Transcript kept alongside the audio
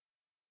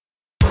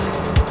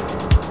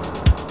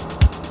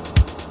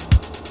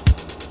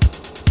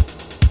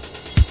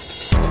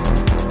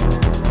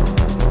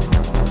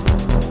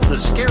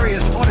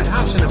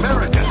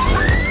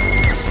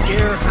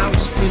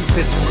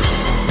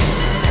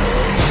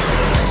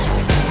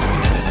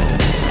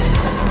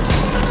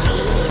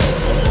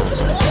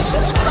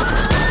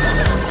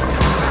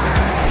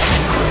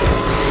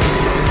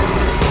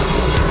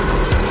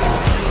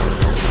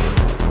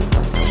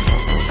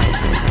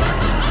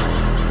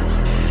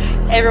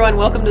everyone.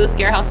 Welcome to the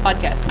Scare House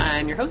Podcast.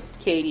 I'm your host,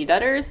 Katie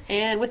Dutters,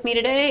 and with me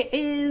today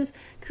is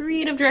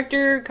creative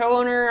director,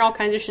 co-owner, all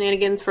kinds of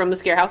shenanigans from the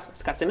Scare House,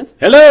 Scott Simmons.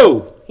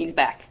 Hello! He's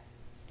back.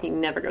 He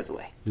never goes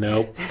away.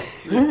 Nope.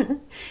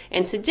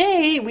 And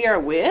today we are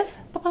with...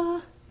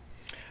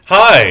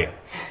 Hi,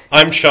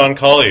 I'm Sean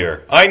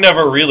Collier. I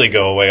never really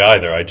go away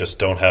either. I just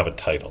don't have a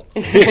title.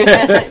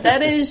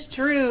 That is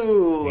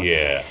true.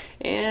 Yeah.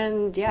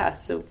 And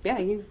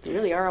you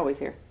really are always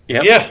here.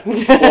 Yep. Yeah.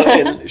 Well,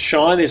 and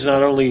Sean is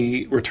not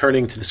only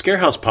returning to the Scare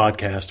House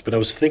podcast, but I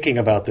was thinking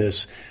about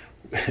this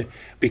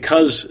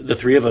because the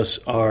three of us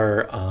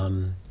are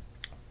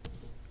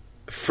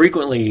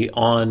frequently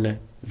on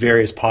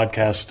various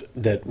podcasts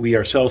that we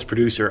ourselves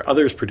produce or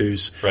others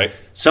produce. Right.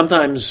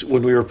 Sometimes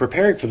when we were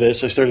preparing for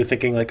this, I started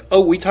thinking like,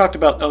 we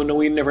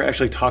never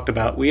actually talked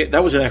about,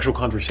 that was an actual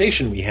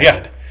conversation we had.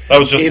 Yeah. That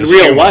was just in as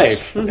real humans.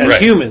 life as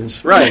Right.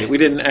 humans. Right. We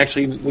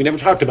never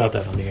talked about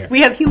that on the air.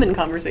 We have human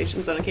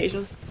conversations on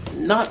occasion.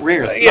 Not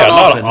rarely. Yeah,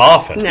 not not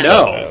often.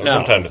 No.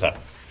 No. From time to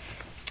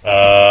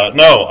time.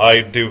 No,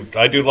 I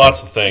do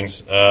lots of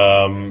things.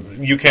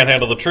 You Can't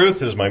Handle the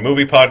Truth is my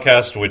movie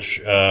podcast, which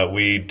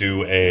we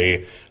do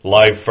a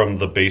live from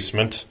the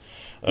basement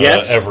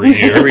Yes. every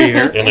year. Every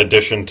year. In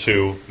addition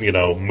to,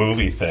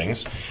 movie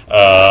things.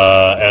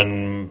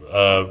 And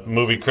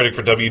movie critic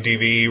for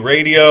WDV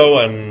Radio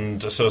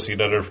and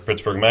associate editor for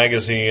Pittsburgh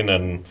Magazine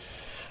and,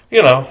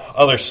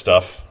 other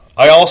stuff.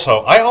 I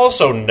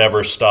also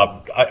never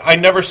stop. I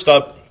never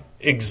stop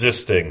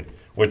existing,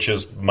 which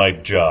is my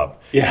job.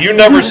 Yeah. You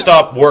never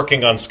stop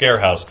working on Scare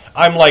House.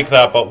 I'm like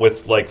that, but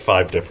with like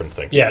 5 different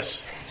things.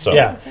 Yes. So,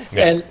 yeah.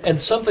 yeah. And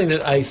something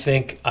that I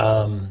think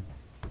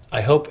I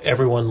hope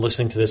everyone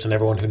listening to this and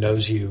everyone who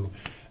knows you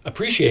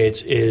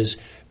appreciates is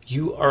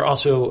you are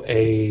also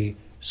a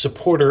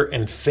supporter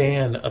and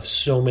fan of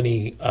so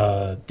many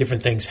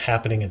different things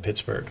happening in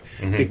Pittsburgh.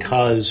 Mm-hmm.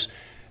 Because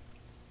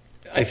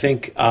I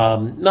think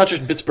not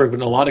just in Pittsburgh, but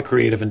in a lot of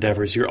creative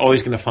endeavors, you're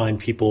always going to find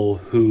people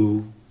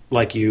who,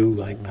 like you,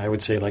 like I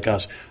would say like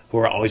us, who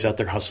are always out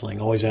there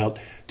hustling, always out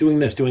doing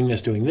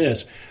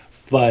this.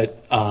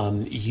 But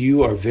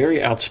you are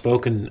very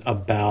outspoken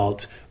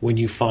about when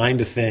you find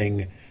a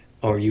thing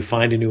or you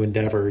find a new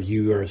endeavor,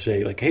 you are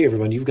say like, hey,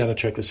 everyone, you've got to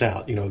check this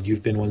out.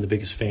 You've been one of the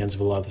biggest fans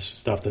of a lot of the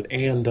stuff that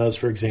Anne does,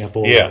 for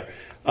example. Yeah. Or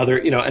other,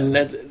 and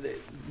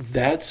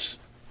that's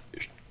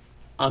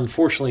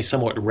unfortunately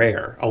somewhat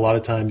rare. A lot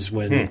of times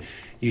when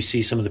you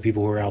see some of the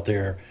people who are out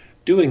there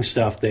doing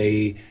stuff,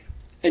 and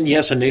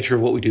yes, the nature of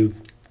what we do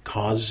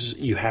causes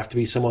you have to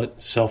be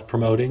somewhat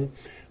self-promoting.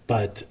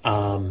 But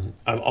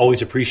I've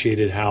always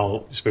appreciated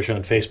how, especially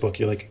on Facebook,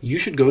 you're like, you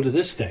should go to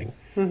this thing.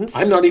 Mm-hmm.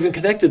 I'm not even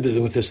connected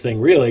with this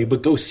thing, really,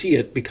 but go see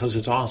it because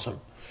it's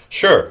awesome.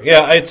 Sure.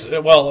 Yeah.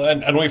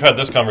 And we've had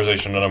this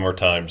conversation a number of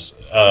times.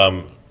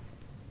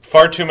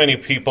 Far too many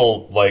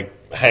people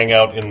hang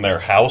out in their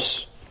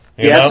house.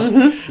 You know?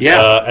 Mm-hmm.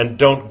 Yeah. And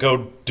don't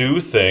go do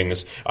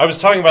things. I was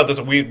talking about this.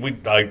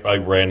 I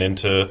ran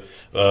into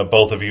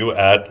both of you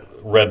at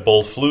Red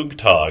Bull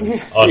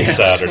Flugtag on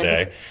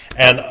Saturday,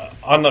 and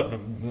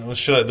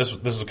this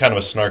is kind of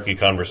a snarky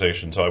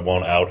conversation, so I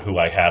won't out who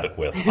I had it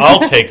with.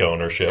 I'll take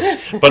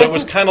ownership, but it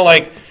was kind of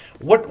like,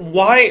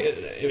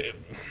 why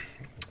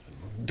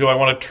do I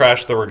want to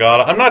trash the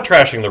regatta? I'm not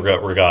trashing the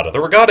regatta. The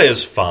regatta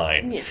is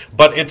fine,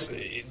 but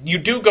you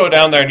do go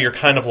down there and you're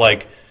kind of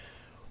like,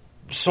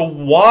 so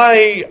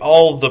why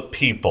all the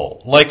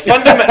people?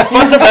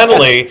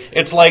 Fundamentally,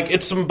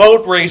 it's some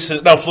boat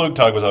races. Now,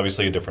 Flugtag was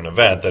obviously a different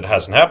event that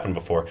hasn't happened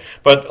before.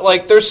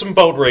 But, there's some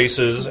boat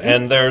races,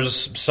 and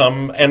there's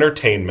some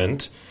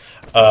entertainment,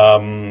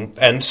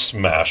 and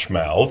Smash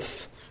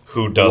Mouth.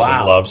 Who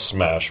doesn't love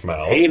Smash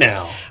Mouth? Hey,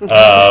 now.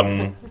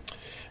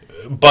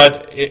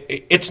 But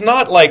it's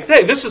not like,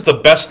 hey, this is the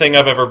best thing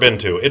I've ever been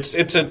to. It's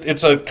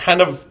a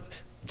kind of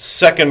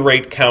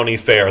second-rate county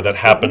fair that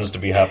happens to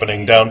be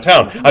happening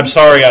downtown. I'm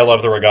sorry, I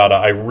love the regatta.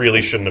 I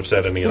really shouldn't have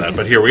said any of that,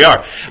 but here we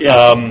are.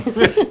 Yeah.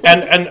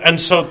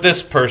 And so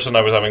this person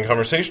I was having a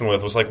conversation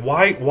with was like,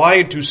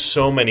 why do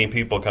so many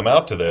people come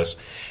out to this?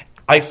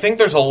 I think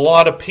there's a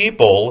lot of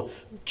people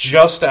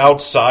just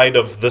outside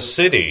of the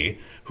city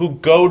who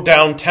go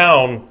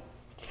downtown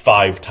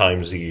 5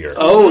 times a year.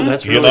 Oh,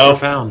 that's really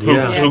profound.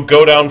 Who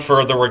go down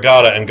for the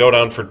regatta and go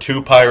down for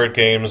 2 pirate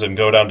games and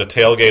go down to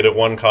tailgate at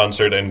one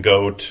concert and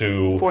go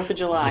to 4th of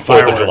July.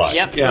 4th of July.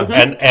 Yep. Yeah.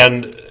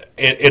 And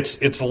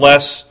it's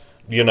less,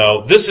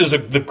 this is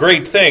the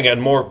great thing,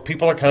 and more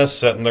people are kind of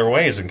set in their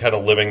ways and kind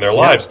of living their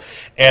lives.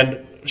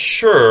 And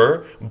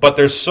sure, but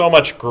there's so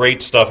much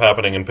great stuff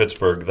happening in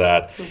Pittsburgh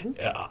that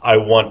I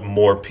want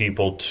more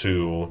people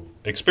to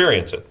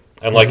experience it.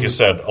 And like you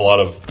said, a lot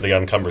of the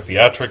Uncumber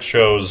Theatrics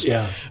shows,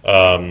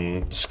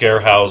 Scare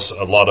House,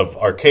 a lot of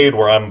arcade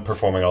where I'm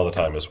performing all the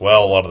time as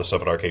well, a lot of the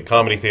stuff at Arcade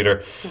Comedy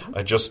Theater.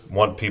 I just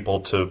want people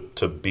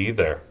to be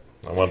there.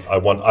 I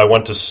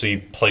want to see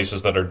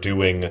places that are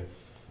doing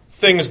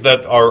things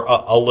that are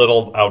a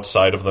little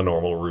outside of the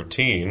normal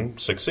routine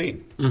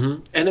succeed.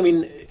 Mm-hmm. And I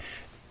mean,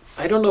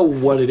 I don't know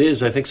what it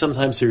is. I think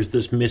sometimes there's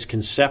this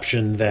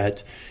misconception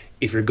that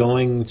if you're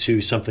going to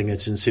something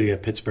that's in City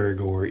of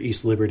Pittsburgh or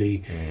East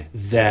Liberty,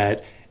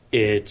 that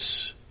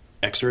it's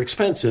extra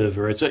expensive,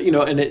 or it's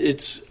and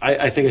it's.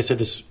 I think I said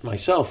this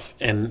myself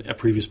in a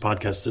previous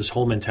podcast. This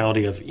whole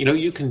mentality of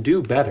you can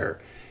do better,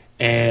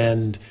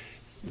 and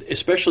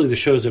especially the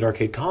shows at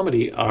Arcade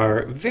Comedy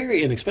are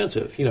very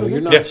inexpensive. You're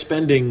not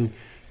spending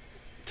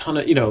ton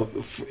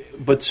of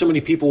but so many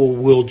people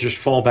will just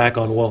fall back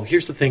on, well,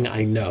 here's the thing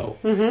I know.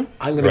 I'm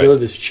going to go to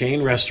this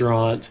chain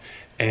restaurant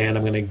and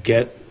I'm going to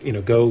get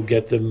go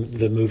get the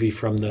movie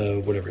from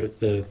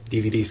the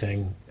DVD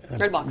thing,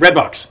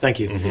 Redbox. Thank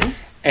you.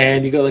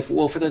 And you go like,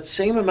 well, for that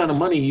same amount of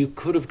money, you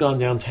could have gone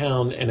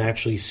downtown and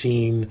actually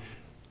seen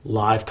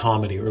live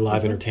comedy or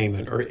live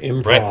entertainment or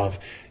improv.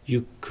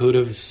 You could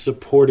have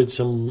supported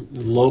some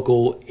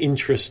local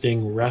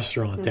interesting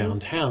restaurant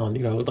downtown.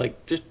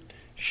 Just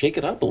shake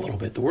it up a little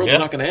bit. The world's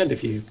not going to end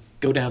if you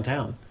go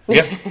downtown.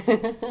 Yeah.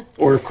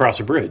 Or cross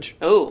a bridge.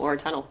 Oh, or a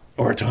tunnel.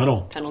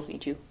 Tunnels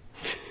eat you.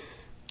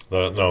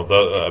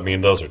 I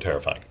mean, those are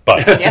terrifying.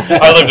 But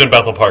I lived in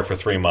Bethel Park for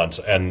 3 months,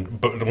 and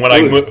when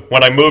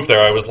I moved there,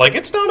 I was like,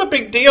 it's not a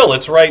big deal.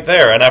 It's right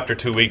there. And after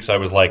 2 weeks, I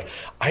was like,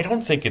 I don't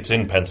think it's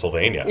in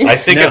Pennsylvania. I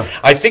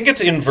think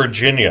it's in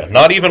Virginia,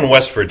 not even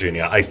West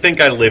Virginia. I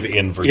think I live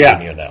in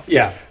Virginia now.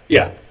 Yeah.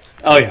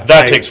 Oh yeah.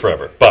 That takes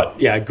forever.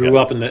 But I grew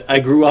up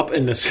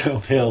in the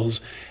South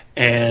Hills.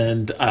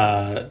 And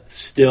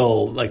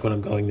still, like when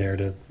I'm going there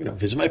to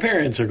visit my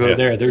parents or go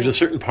there, there's a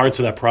certain parts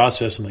of that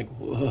process I'm like,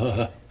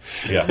 whoa.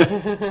 Yeah.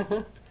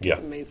 That's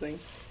amazing.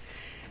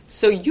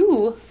 So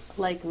you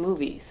like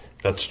movies.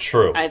 That's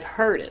true. I've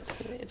heard it.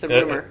 It's a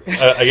rumor.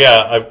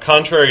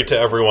 Contrary to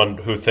everyone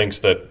who thinks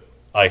that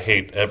I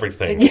hate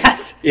everything.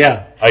 Yes.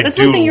 Yeah. That's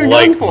do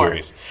like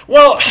movies.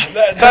 Well,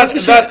 I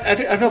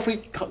don't know if we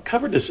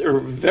covered this or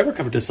have ever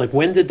covered this. Like,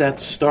 when did that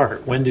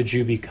start? When did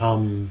you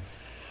become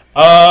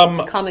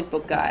comic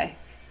book guy,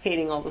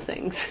 hating all the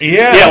things?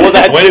 Well,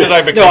 when did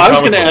I become? No, I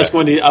was going to ask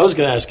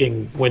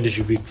when did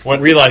you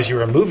realize you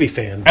were a movie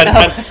fan?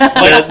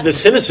 And the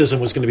cynicism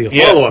was going to be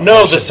a follow-up. No,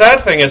 question. The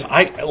sad thing is,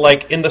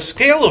 in the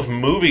scale of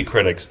movie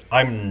critics,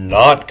 I'm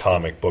not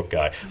comic book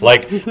guy.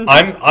 Like,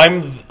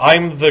 I'm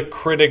the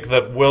critic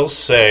that will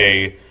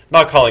say,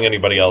 not calling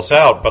anybody else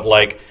out, but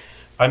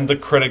I'm the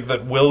critic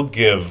that will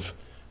give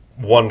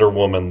Wonder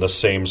Woman the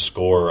same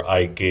score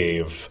I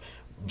gave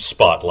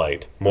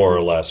Spotlight, more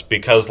or less,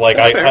 because I'm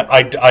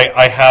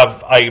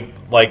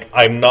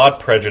not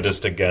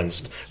prejudiced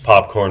against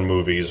popcorn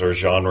movies or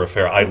genre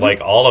fare. I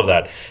like all of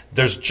that.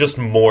 There's just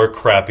more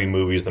crappy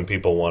movies than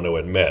people want to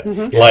admit.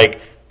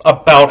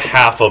 About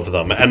half of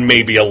them, and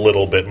maybe a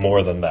little bit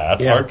more than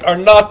that, are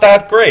not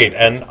that great,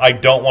 and I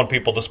don't want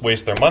people to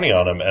waste their money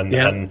on them.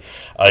 And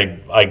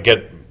I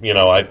get,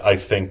 I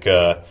think.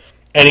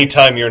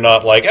 Anytime you're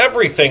not like,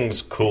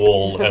 everything's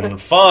cool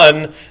and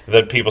fun,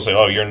 that people say,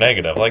 oh, you're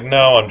negative. Like,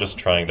 no, I'm just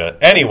trying to...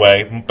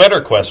 Anyway, better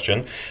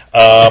question.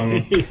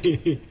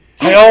 I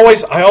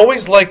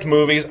always liked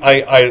movies.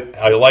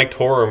 I liked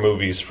horror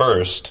movies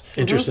first.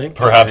 Interesting.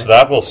 Perhaps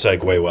that will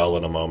segue well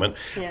in a moment.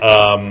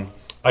 Yeah.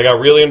 I got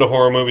really into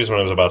horror movies when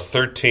I was about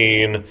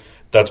 13.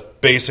 That's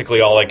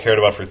basically all I cared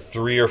about for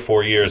 3 or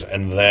 4 years.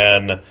 And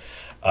then...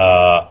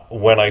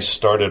 when I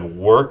started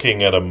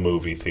working at a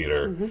movie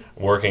theater,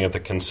 working at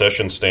the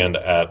concession stand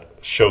at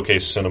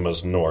Showcase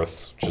Cinemas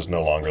North, which is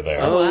no longer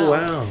there. Oh,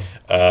 wow.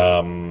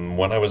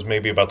 When I was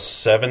maybe about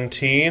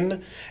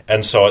 17.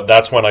 And so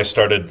that's when I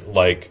started,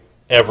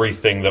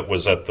 everything that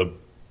was at the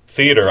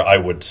theater I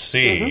would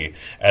see.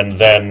 And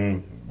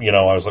then...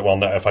 I was like,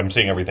 well, if I'm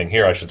seeing everything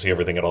here, I should see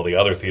everything at all the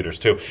other theaters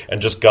too,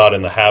 and just got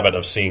in the habit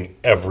of seeing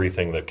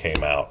everything that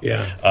came out.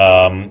 Yeah.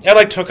 And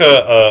I took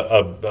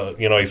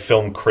a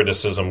film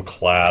criticism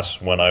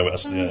class when I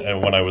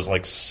was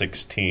like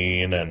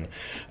 16, and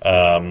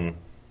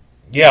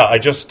I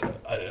just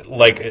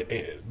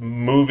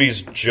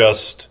movies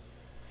just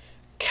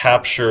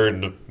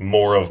captured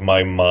more of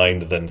my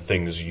mind than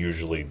things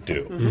usually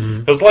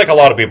do. Because like a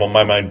lot of people,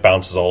 my mind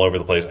bounces all over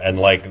the place, and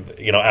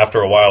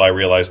after a while I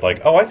realized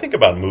I think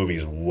about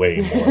movies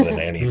way more than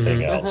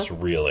anything else,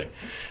 really.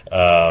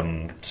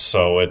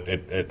 So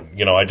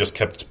I just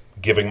kept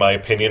giving my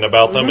opinion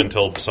about them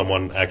until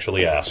someone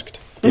actually asked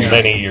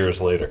many years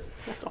later.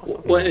 That's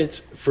awesome. Well, it's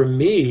for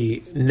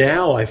me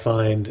now, I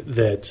find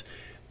that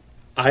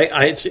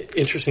it's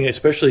interesting,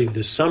 especially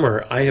this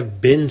summer, I have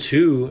been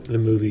to the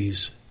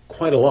movies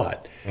quite a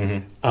lot,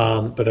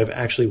 but I'm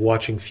actually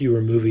watching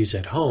fewer movies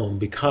at home,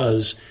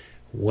 because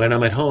when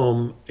I'm at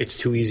home, it's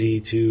too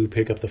easy to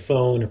pick up the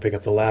phone or pick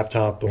up the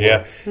laptop.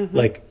 Or,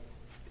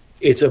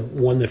 it's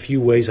one of the few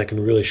ways I can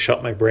really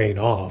shut my brain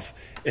off,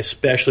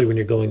 especially when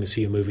you're going to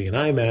see a movie in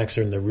IMAX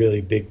or in the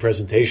really big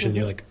presentation.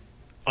 You're like,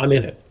 I'm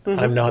in it.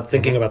 I'm not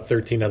thinking about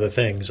 13 other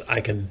things.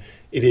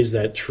 It is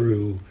that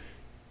true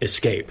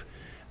escape.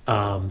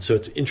 So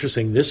it's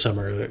interesting this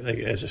summer,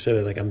 as I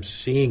said, I'm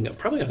seeing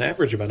probably on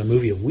average about a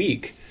movie a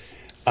week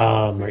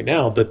right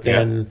now, but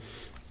then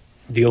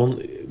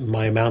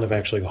my amount of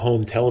actually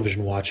home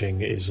television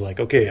watching is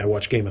okay, I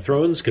watch Game of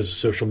Thrones because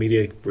social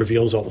media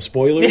reveals all the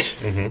spoilers,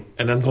 and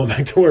I'm going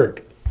back to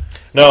work.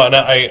 No, and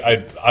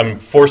I'm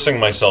forcing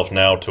myself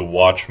now to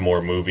watch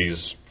more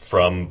movies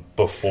from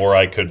before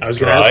I could drive. I was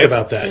going to ask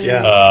about that,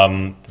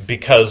 yeah.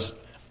 Because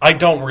I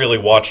don't really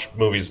watch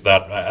movies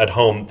that at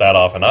home that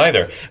often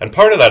either. And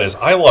part of that is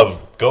I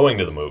love going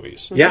to the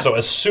movies. Yeah. So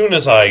as soon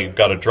as I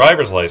got a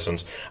driver's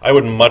license, I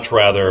would much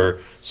rather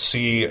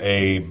see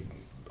a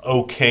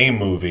okay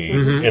movie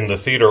in the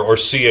theater or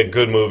see a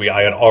good movie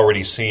I had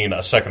already seen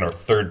a second or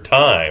third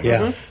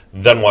time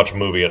than watch a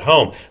movie at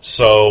home.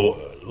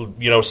 So,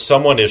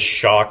 someone is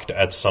shocked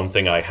at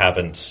something I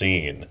haven't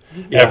seen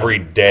every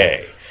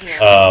day.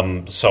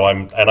 Yeah. So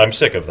I'm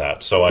sick of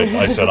that. So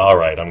I said, all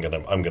right, I'm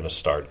gonna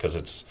start because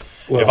it's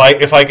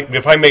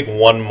if I make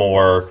one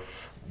more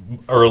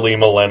early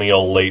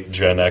millennial, late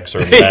Gen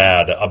Xer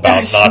mad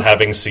about not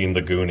having seen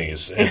the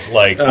Goonies, it's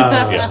like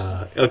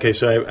Okay,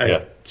 so I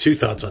have two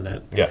thoughts on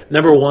that. Yeah.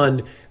 Number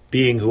one,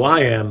 being who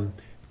I am,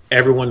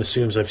 everyone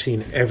assumes I've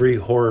seen every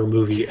horror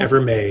movie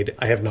ever made.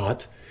 I have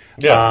not.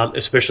 Yeah.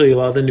 Especially a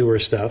lot of the newer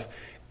stuff.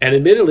 And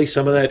admittedly,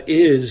 some of that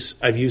is,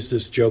 I've used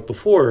this joke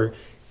before,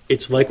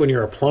 it's like when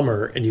you're a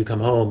plumber and you come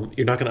home,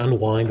 you're not going to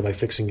unwind by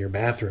fixing your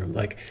bathroom.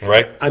 Like,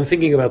 right. I'm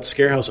thinking about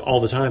Scarehouse all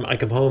the time. I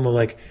come home, I'm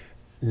like,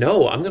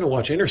 no, I'm going to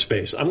watch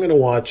Interspace. I'm going to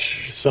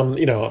watch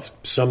something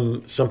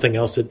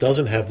else that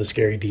doesn't have the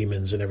scary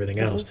demons and everything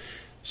else.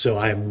 So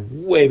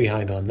I'm way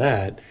behind on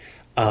that.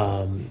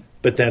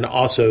 But then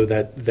also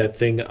that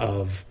thing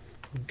of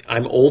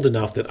I'm old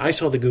enough that I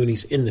saw the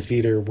Goonies in the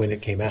theater when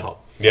it came out.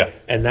 Yeah.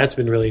 And that's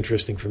been really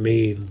interesting for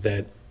me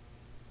that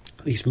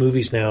these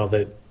movies now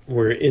that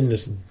we're in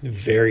this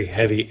very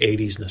heavy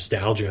 80s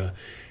nostalgia,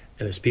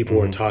 and as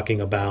people are talking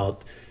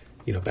about,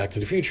 Back to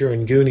the Future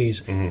and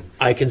Goonies,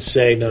 I can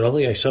say not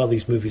only I saw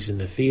these movies in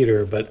the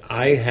theater, but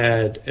I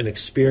had an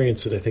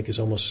experience that I think is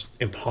almost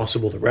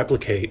impossible to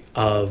replicate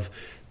of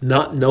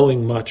not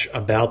knowing much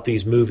about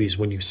these movies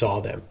when you saw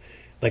them.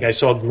 Like I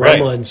saw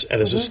Gremlins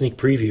as a sneak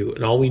preview,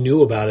 and all we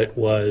knew about it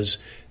was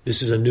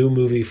this is a new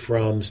movie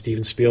from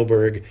Steven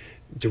Spielberg,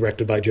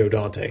 directed by Joe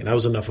Dante. And I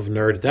was enough of a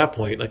nerd at that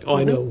point, like,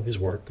 I know his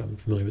work. I'm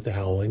familiar with The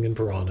Howling and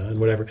Piranha and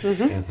whatever.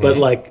 But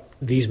like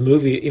these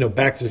movies,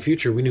 Back to the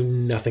Future, we knew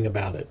nothing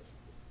about it.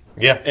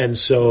 Yeah. And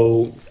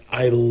so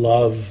I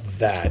love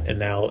that.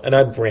 And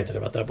I've ranted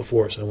about that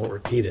before, so I won't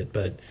repeat it,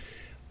 but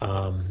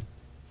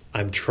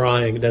I'm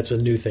trying, that's a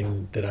new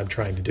thing that I'm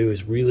trying to do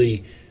is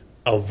really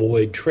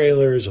avoid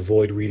trailers,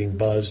 avoid reading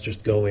buzz,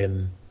 just go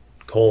in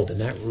cold,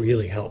 and that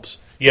really helps.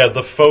 Yeah,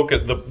 the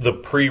focus, the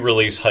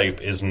pre-release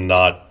hype is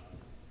not,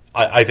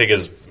 I think,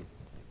 is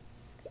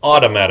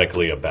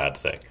automatically a bad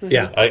thing.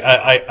 Yeah,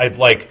 I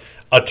like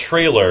a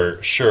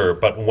trailer, sure,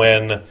 but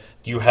when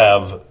you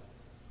have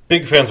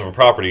big fans of a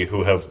property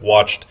who have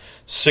watched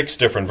 6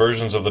 different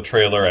versions of the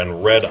trailer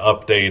and read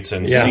updates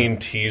and seen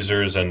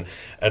teasers and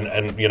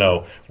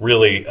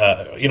really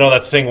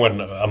that thing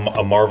when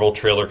a Marvel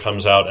trailer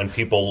comes out and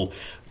people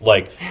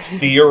like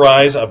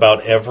theorize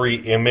about every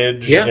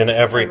image and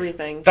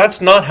everything.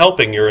 That's not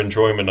helping your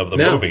enjoyment of the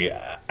movie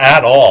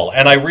at all.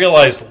 And I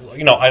realize,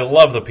 I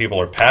love that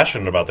people are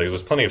passionate about things.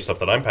 There's plenty of stuff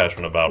that I'm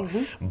passionate about,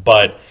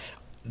 but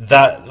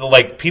that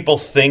like people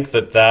think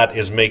that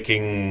is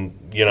making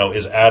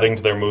is adding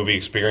to their movie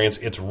experience.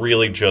 It's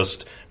really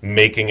just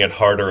making it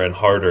harder and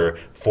harder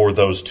for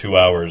those 2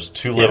 hours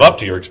to live up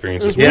to your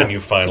experiences when you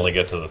finally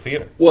get to the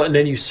theater. Well, and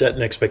then you set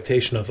an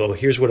expectation of,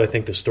 here's what I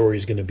think the story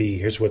is going to be,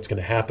 here's what's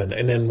going to happen,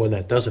 and then when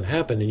that doesn't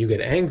happen and you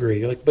get angry,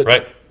 you're like,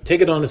 but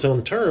take it on its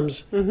own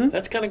terms.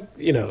 That's kind of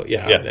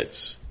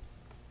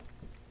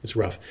it's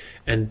rough.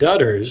 And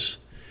Dutters,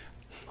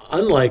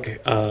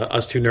 unlike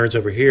us two nerds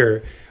over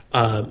here,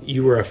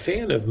 you were a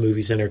fan of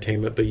movies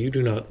entertainment, but you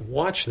do not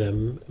watch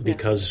them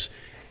because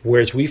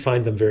whereas we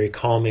find them very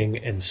calming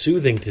and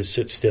soothing to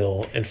sit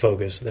still and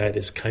focus, that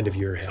is kind of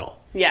your hell.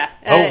 Yeah.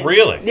 Oh,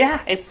 really?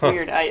 Yeah, it's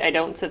weird. I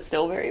don't sit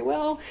still very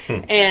well.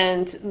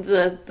 And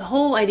the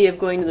whole idea of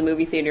going to the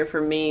movie theater for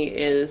me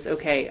is,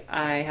 okay,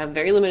 I have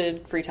very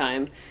limited free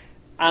time.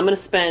 I'm going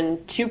to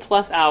spend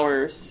 2+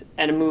 hours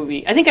at a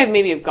movie. I think I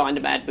maybe have gone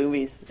to bad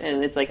movies,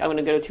 and it's like I'm going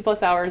to go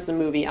 2+ hours in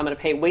the movie. I'm going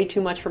to pay way too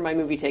much for my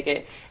movie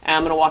ticket, and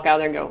I'm going to walk out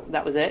there and go,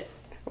 that was it?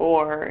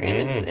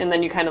 And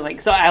then you kind of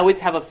like, so I always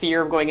have a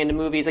fear of going into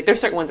movies. Like there's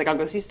certain ones, like I'll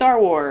go see Star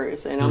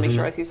Wars, and I'll make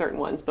sure I see certain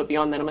ones. But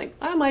beyond that, I'm like,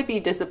 I might be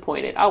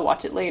disappointed. I'll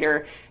watch it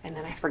later, and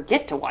then I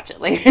forget to watch it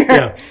later.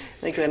 Yeah.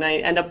 Like then I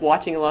end up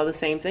watching a lot of the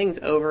same things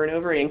over and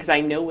over again because I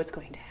know what's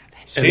going to happen.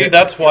 See,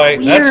 that's why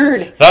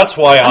weird. That's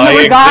why I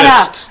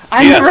exist.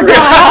 I'm the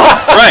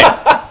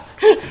regatta.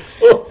 Right.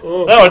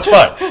 No, it's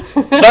fine.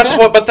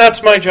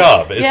 That's my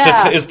job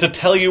is to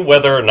tell you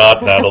whether or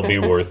not that'll be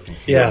worth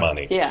your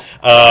money. Yeah.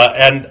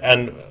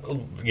 And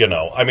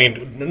I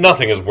mean,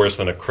 nothing is worse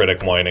than a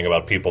critic whining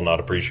about people not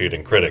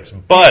appreciating critics.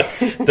 But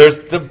there's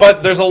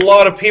a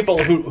lot of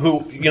people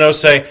who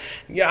say,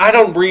 I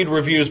don't read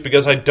reviews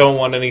because I don't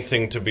want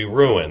anything to be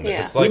ruined.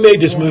 Yeah. It's like, we made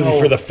this movie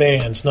for the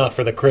fans, not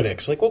for the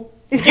critics. Like, well,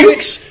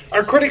 critics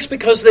are critics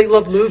because they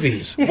love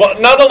movies. Well,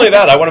 not only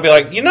that, I want to be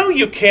like,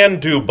 you can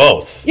do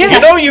both.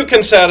 Yes. You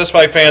can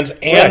satisfy fans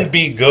and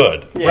be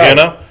good.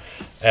 Yeah.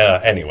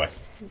 Anyway.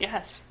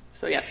 Yes.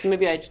 So yes,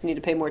 maybe I just need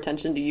to pay more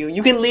attention to you.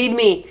 You can lead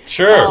me.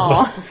 Sure.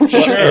 Aw.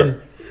 Sure.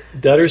 And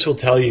Dutters will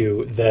tell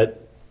you that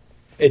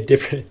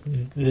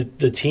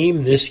the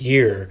team this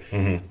year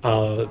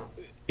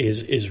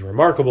is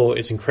remarkable.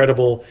 It's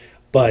incredible,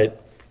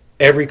 but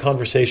every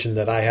conversation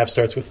that I have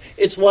starts with,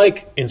 it's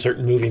like insert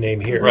movie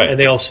name here. Right. And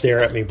they all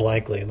stare at me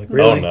blankly. I'm like,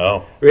 really? Oh,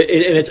 no. And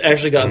it's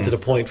actually gotten to the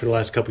point for the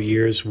last couple of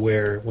years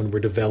where when we're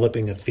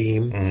developing a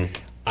theme,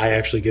 I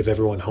actually give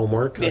everyone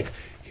homework. Like, Yes.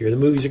 here are the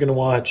movies you're going to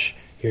watch.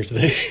 Here's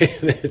the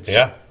thing.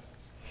 Yeah.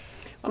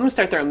 I'm going to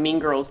start throwing Mean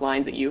Girls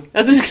lines at you.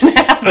 That's just going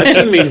to happen. I've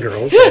seen Mean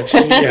Girls. Yeah.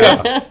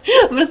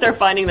 I'm going to start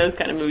finding those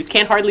kind of movies.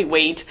 Can't Hardly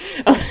Wait.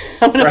 I'm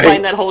going to Right.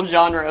 find that whole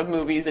genre of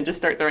movies and just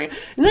start throwing.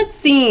 And that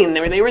scene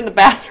where they were in the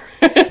bathroom,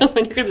 and you're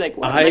going to be like,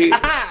 what? I'm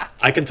like, ha!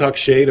 I can talk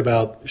shade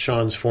about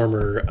Sean's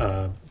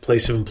former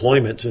place of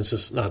employment since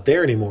it's not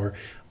there anymore.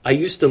 I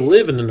used to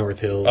live in the North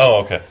Hills.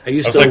 Oh, okay. I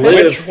used was to like,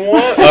 live- which one?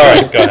 All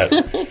right, go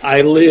ahead.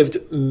 I lived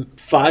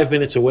 5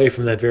 minutes away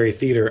from that very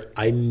theater.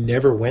 I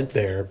never went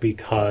there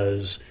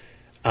because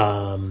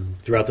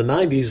throughout the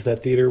 90s,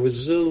 that theater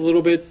was a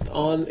little bit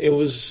it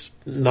was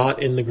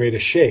not in the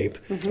greatest shape.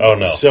 Oh,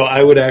 no. So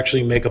I would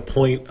actually make a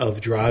point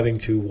of driving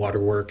to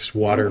Waterworks,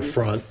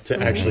 Waterfront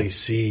to actually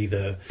see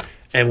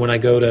and when I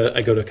go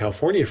to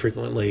California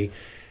frequently,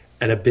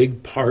 and a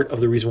big part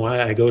of the reason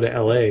why I go to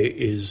LA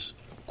is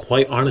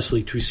quite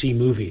honestly to see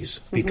movies,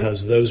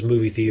 because those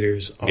movie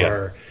theaters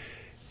are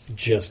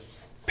just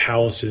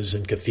palaces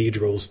and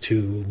cathedrals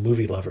to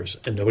movie lovers,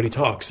 and nobody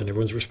talks and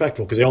everyone's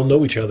respectful because they all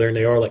know each other and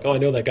they are like, oh, I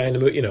know that guy in the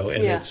movie,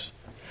 and Yeah. it's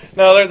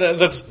No,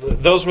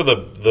 those were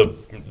the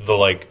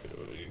like,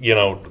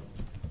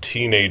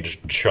 teenage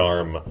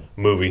charm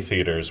movie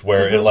theaters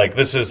where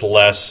this is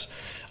less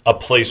a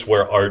place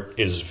where art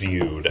is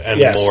viewed and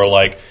Yes. more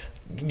like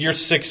you're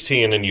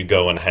 16 and you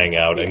go and hang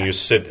out and Yeah. you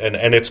sit and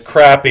it's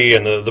crappy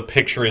and the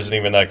picture isn't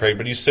even that great,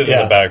 but you sit in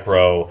Yeah. the back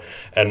row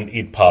and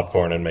eat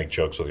popcorn and make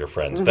jokes with your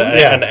friends.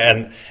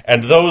 Yeah.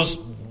 And those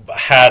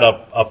had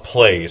a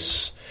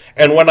place.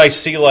 And when I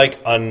see like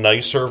a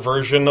nicer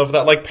version of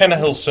that, like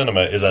Penna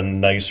Cinema is a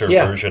nicer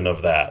Yeah. version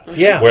of that.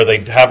 Yeah. Where they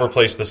have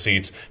replaced the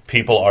seats,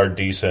 people are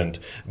decent,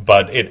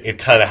 but it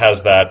kind of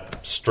has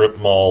that strip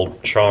mall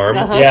charm.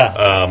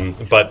 Yeah.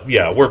 But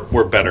yeah,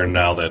 we're better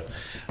now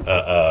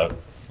that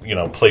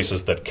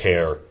places that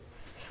care.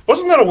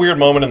 Wasn't that a weird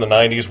moment in the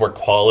 90s where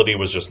quality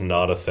was just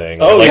not a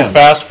thing? Oh, like yeah.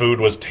 fast food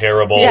was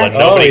terrible Yeah. and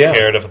nobody Oh, yeah.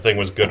 cared if a thing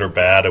was good or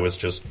bad. It was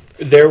just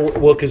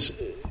because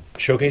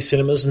Showcase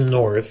Cinemas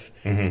North,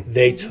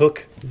 they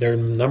took their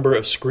number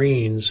of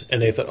screens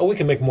and they thought, oh, we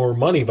can make more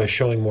money by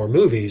showing more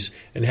movies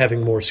and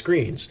having more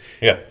screens.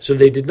 Yeah. So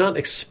they did not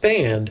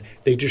expand.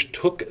 They just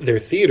took their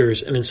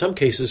theaters and in some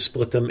cases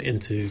split them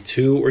into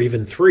 2 or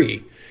even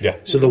 3. Yeah.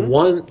 So the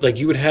one, like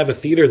you would have a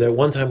theater that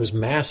one time was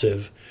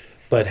massive,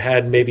 but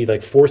had maybe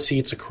like 4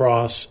 seats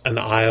across an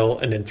aisle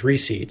and then 3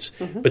 seats,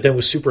 but then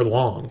was super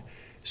long.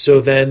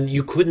 So then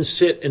you couldn't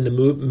sit in the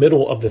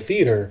middle of the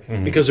theater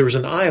because there was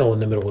an aisle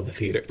in the middle of the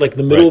theater. Like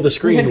the middle of the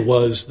screen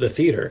was the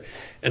theater.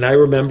 And I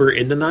remember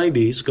in the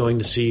 90s going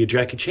to see a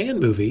Jackie Chan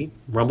movie,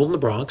 Rumble in the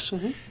Bronx,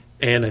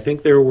 and I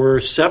think there were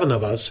 7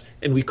 of us,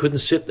 and we couldn't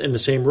sit in the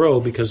same row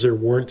because there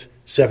weren't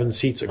 7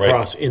 seats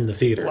across in the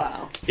theater.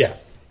 Wow. Yeah.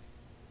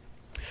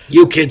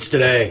 You kids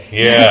today.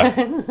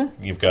 yeah.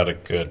 You've got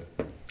it good.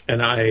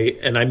 And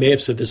I may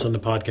have said this on the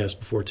podcast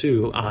before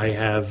too. I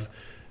have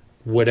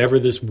whatever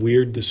this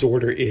weird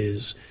disorder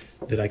is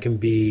that I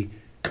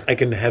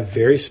can have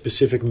very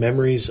specific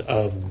memories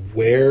of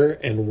where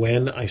and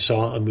when I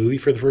saw a movie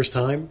for the first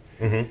time.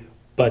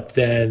 But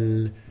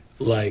then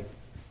like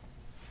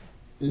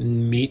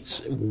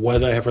meets what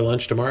did I have for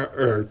lunch tomorrow?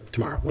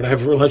 What did I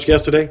have for lunch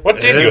yesterday?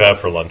 What did you have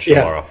for lunch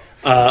tomorrow?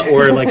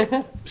 Or like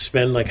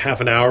spend like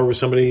half an hour with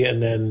somebody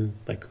and then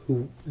like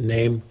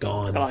name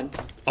gone.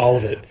 All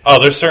of it.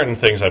 Oh, there's certain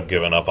things I've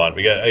given up on.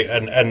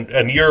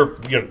 And you're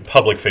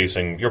public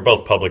facing. You're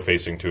both public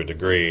facing to a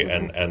degree,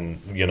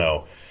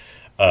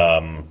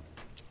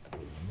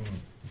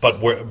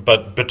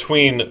 but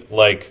between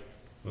like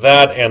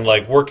that and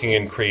like working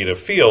in creative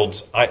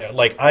fields,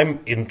 I'm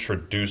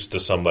introduced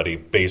to somebody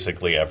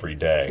basically every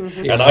day,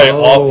 and I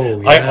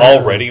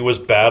already was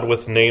bad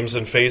with names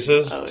and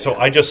faces, so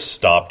I just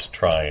stopped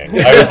trying.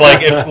 I was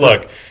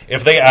like,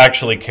 if they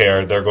actually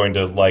care, they're going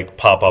to like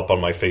pop up on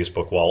my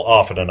Facebook wall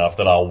often enough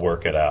that I'll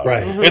work it out.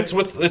 Right. It's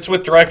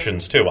with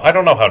directions too. I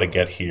don't know how to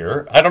get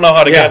here. I don't know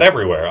how to get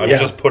everywhere. I'm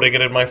just putting it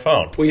in my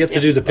phone. Well, you have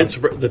to do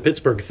the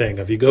Pittsburgh thing.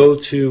 If you go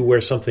to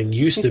where something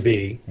used to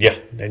be, Yeah.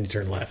 then you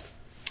turn left.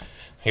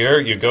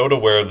 Here, you go to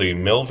where the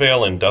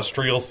Millvale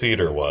Industrial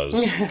Theater was.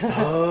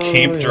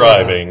 Keep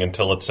driving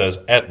until it says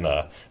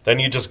Etna. Then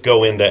you just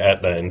go into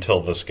Etna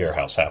until the scare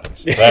house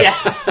happens.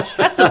 That's,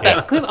 That's the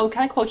best. Can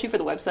I quote you for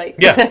the website?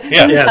 Yeah,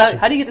 yeah. Yes.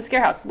 How do you get to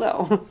Scare House?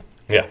 Well,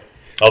 yeah.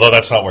 Although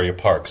that's not where you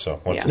park,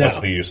 so what's Yeah.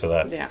 the use of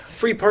that? yeah.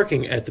 Free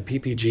parking at the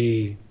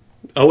PPG.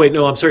 Oh, wait,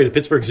 no, I'm sorry, the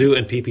Pittsburgh Zoo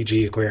and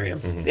PPG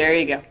Aquarium. There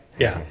you go.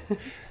 Yeah.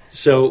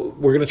 So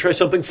we're going to try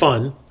something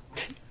fun.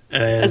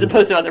 And As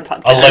opposed to other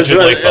podcasts.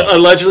 Allegedly fun.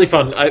 Allegedly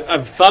fun.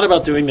 I've thought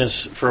about doing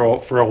this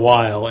for a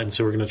while, and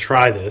so we're going to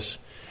try this.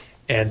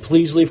 And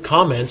please leave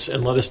comments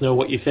and let us know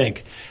what you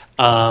think.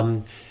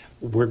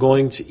 We're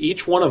going to,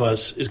 each one of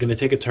us is going to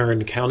take a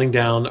turn counting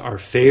down our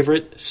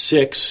favorite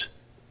 6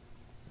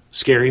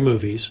 scary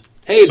movies.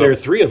 Hey, there are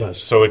 3 of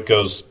us. So it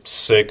goes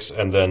 6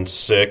 and then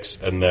 6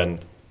 and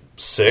then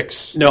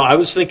 6? No, I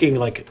was thinking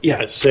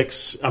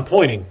 6. I'm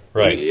pointing.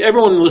 Right.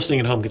 Everyone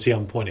listening at home can see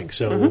I'm pointing,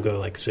 so we'll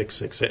go 6,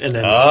 6, and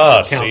then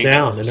count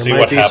down. And there see might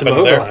what be some happened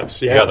overlaps.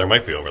 there? Yeah, there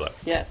might be overlap.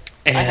 Yes.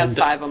 And I have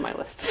 5 on my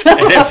list. So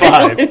I have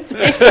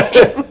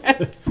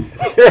 5.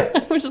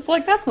 I'm just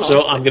like, that's not.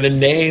 So I'm going to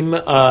name.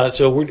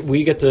 So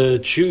we get to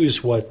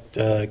choose what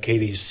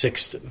Katie's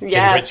 6th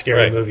favorite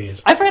scary movie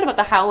is. I forgot about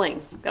The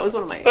Howling. That was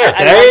one of my.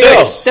 There you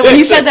go. So when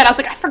you said that, I was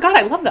like, I forgot.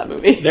 I love that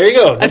movie. There you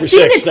go. Number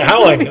 6, The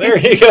Howling. There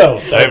you go.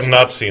 I have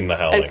not seen The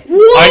Howling.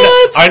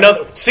 What? I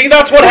know. See,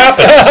 that's what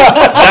happens.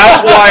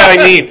 That's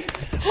why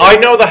I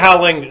know The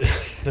Howling.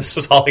 This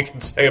is all I can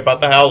say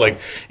about The Howling.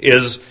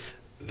 Is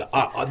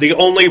the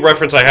only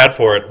reference I had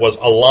for it was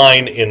a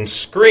line in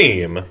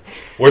Scream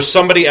where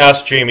somebody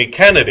asked Jamie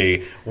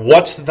Kennedy,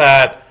 "What's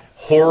that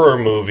horror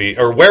movie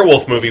or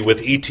werewolf movie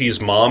with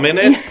E.T.'s mom in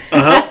it?"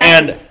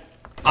 And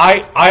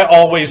I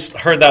always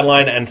heard that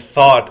line and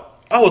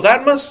thought, "Oh,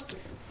 that must,"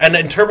 and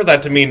interpret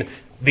that to mean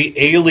the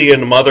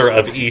alien mother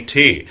of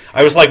E.T.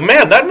 I was like,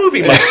 man, that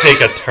movie must take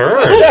a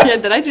turn. Yeah,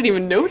 that I didn't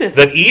even notice.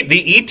 That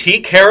the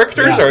E.T.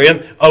 characters are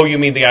in. Oh, you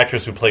mean the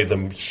actress who played the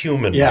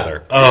human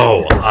mother?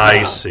 Oh,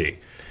 I see.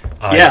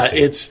 I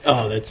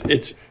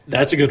see.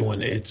 That's a good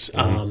one. It's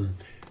I'm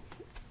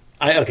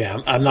not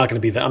going to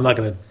be that. I'm not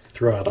going to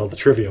throw out all the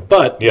trivia,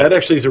 but that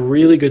actually is a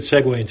really good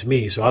segue into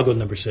me. So I'll go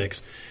number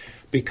 6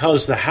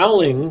 because The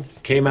Howling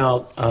came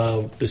out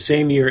the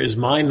same year as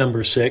my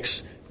number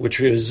 6, which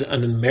is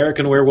An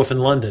American Werewolf in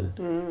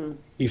London.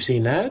 You've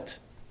seen that?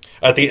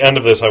 At the end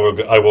of this, I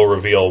will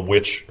reveal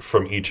which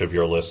from each of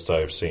your lists I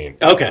have seen.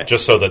 Okay.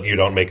 Just so that you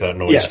don't make that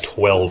noise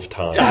 12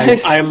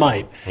 times. I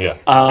might. Yeah.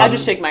 I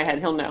just shake my head.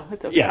 He'll know.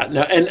 It's okay. Yeah.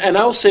 No, and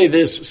I'll say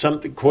this,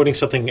 quoting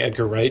something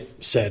Edgar Wright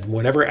said,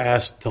 whenever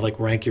asked to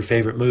rank your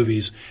favorite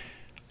movies,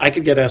 I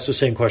could get asked the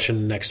same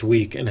question next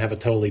week and have a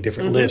totally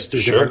different list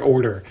or different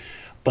order.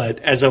 But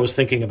as I was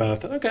thinking about it, I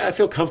thought, okay, I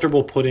feel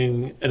comfortable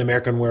putting An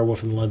American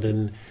Werewolf in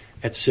London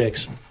at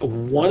 6.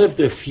 One of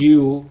the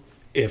few,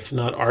 if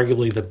not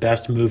arguably the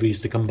best movies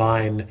to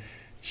combine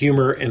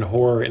humor and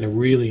horror in a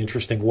really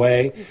interesting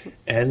way.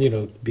 And,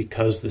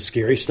 because the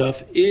scary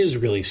stuff is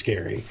really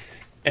scary.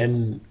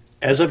 And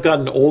as I've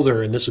gotten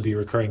older, and this will be a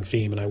recurring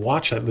theme, and I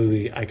watch that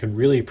movie, I can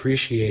really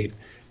appreciate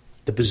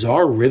the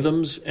bizarre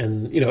rhythms.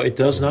 And, it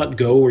does not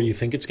go where you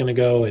think it's going to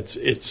go. It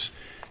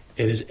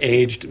is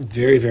aged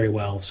very, very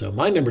well. So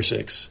my number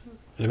 6,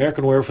 An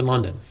American Werewolf in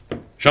London.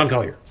 Sean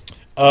Collier.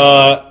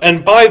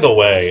 And by the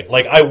way,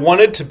 I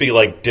wanted to be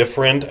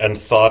different and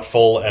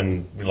thoughtful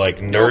and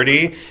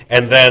nerdy,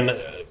 and then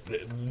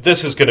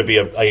this is going to be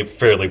a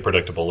fairly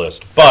predictable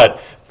list.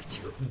 But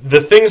the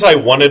things I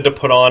wanted to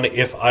put on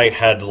if I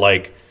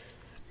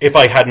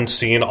hadn't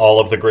seen all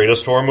of the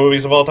greatest horror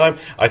movies of all time,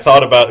 I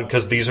thought about,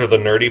 because these are the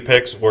nerdy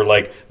picks, were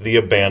The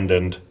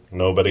Abandoned.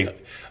 Nobody.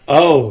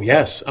 Oh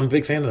yes, I'm a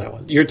big fan of that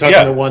one. You're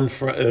talking the one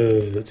from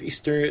it's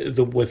Easter.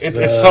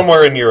 It's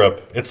somewhere in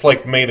Europe. It's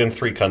made in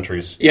 3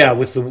 countries. Yeah,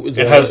 with the it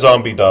has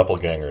zombie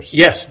doppelgangers.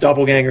 Yes,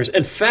 doppelgangers.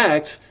 In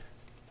fact,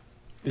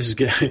 this is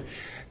good.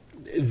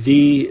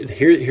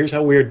 Here's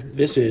how weird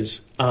this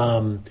is.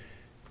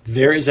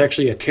 There is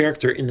actually a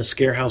character in the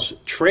Scarehouse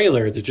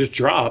trailer that just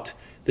dropped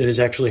that is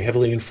actually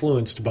heavily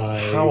influenced by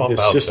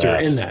the sister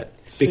in that.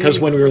 Because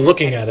when we were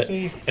looking at it,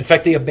 in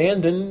fact, The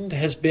Abandoned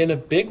has been a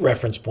big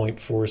reference point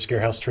for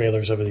Scarehouse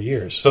trailers over the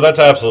years. So that's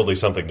absolutely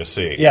something to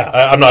see. Yeah,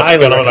 I'm not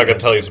going to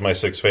tell you it's my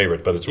 6th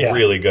favorite, but it's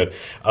really good.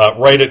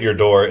 Right at Your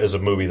Door is a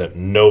movie that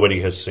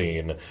nobody has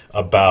seen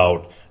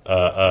about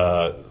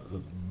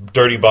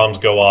dirty bombs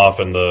go off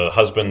and the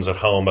husband's at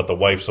home but the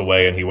wife's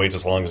away and he waits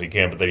as long as he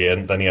can, but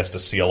then he has to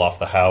seal off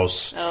the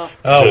house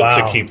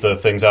to keep the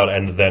things out,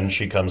 and then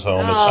she comes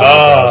home as soon as the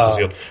house is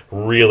sealed.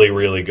 Really,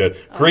 really good.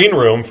 Green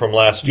Room from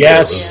last year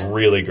was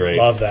really great.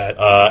 Love that.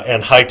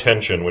 And High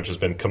Tension, which has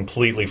been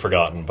completely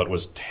forgotten but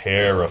was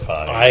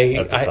terrifying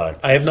at the time.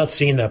 I have not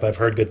seen that, but I've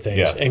heard good things.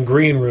 Yeah. And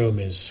Green Room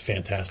is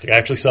fantastic. I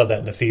actually saw that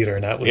in the theater,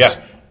 and that was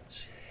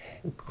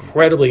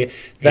incredibly.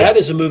 That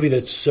is a movie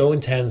that's so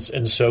intense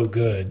and so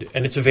good,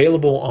 and it's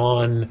available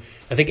on,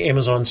 I think,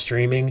 Amazon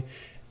streaming.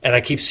 And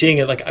I keep seeing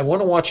it. I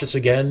want to watch this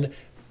again,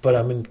 but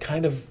I'm in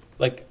kind of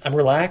I'm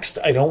relaxed.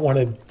 I don't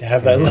want to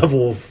have that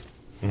level of.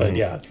 But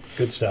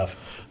good stuff.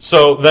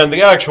 So then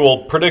the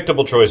actual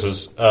predictable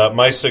choices.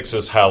 My 6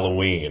 is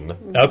Halloween.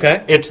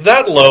 Okay, it's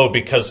that low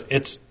because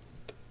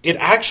It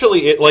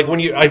actually, when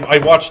I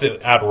watched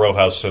it at Row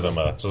House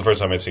Cinema. It's the first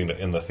time I'd seen it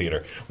in the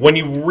theater. When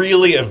you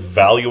really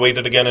evaluate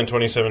it again in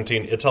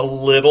 2017, it's a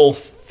little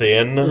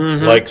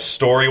thin,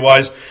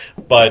 story-wise.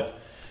 But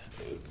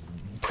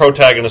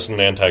protagonist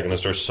and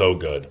antagonist are so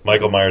good.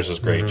 Michael Myers is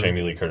great.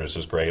 Jamie Lee Curtis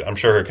is great. I'm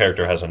sure her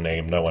character has a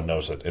name. No one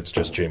knows it. It's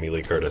just Jamie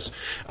Lee Curtis.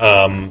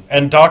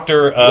 And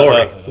Dr.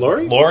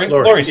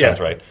 Laurie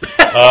sounds right.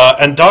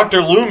 And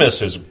Dr.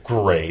 Loomis is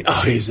great.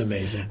 Oh, he's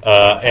amazing.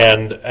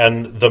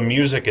 And the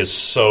music is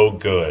so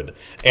good.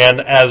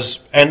 And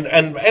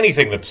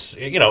anything that's,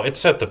 it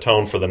set the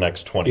tone for the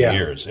next 20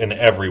 years in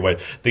every way.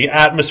 The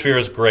atmosphere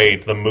is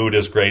great. The mood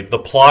is great. The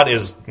plot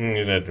is,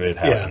 it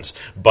happens.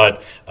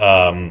 But,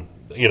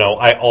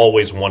 I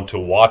always want to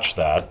watch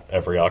that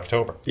every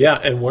October. Yeah,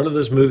 and one of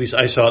those movies,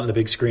 I saw it on the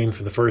big screen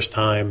for the first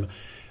time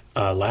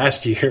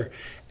last year.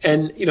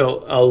 And,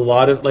 a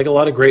lot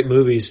of great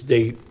movies,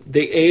 they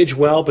age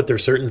well, but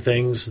there's certain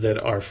things that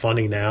are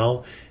funny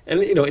now.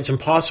 And, it's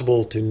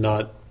impossible to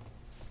not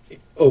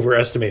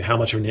overestimate how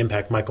much of an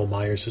impact Michael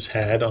Myers has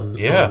had on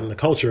the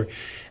culture.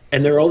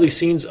 And there are all these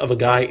scenes of a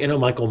guy in a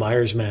Michael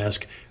Myers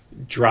mask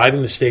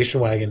driving the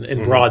station wagon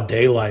in broad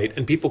daylight,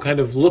 and people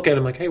kind of look at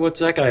him like, hey, what's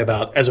that guy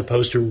about? As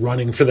opposed to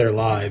running for their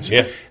lives.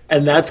 Yeah.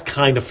 And that's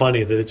kind of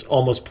funny that it's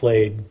almost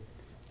played,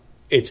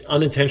 it's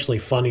unintentionally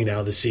funny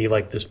now to see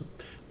like this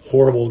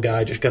horrible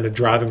guy just kind of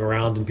driving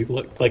around and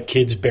people like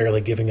kids barely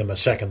giving him a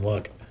second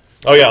look.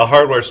 Oh, yeah, a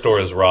hardware store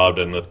is robbed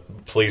and the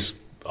police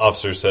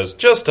officer says,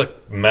 just a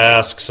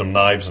mask, some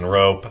knives and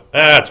rope.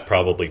 That's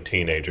probably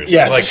teenagers.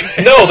 Yes.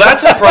 Like, no,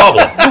 that's a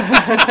problem.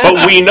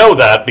 But we know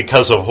that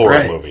because of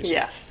horror movies.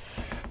 Yeah.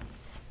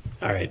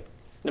 All right.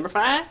 Number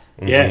 5?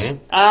 Yes.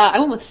 I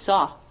went with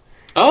Saw.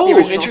 Oh,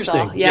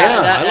 interesting. Saw.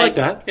 I like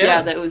that.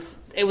 Yeah, it was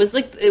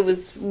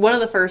one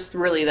of the first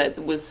really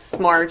that was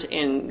smart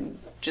and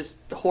just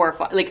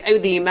horrifying. Like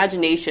the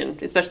imagination,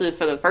 especially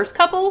for the first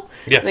couple.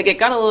 Yeah. Like it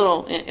got a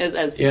little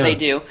as they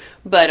do,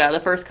 but the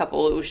first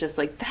couple it was just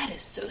like that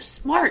is so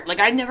smart. Like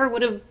I never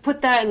would have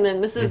put that, and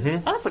then this is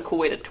that's a cool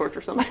way to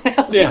torture somebody.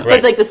 Yeah.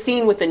 But like the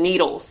scene with the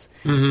needles,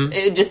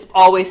 it just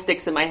always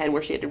sticks in my head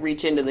where she had to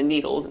reach into the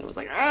needles, and it was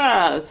like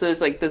So there's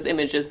like those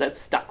images that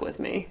stuck with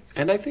me.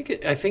 And I think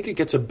it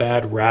gets a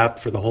bad rap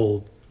for the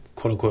whole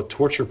quote unquote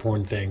torture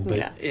porn thing,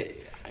 but.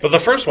 But the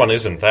first one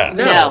isn't that.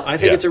 No. I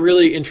think it's a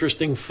really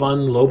interesting,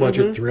 fun,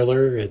 low-budget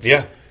thriller. It's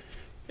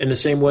in the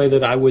same way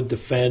that I would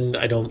defend.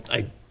 I don't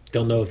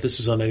know if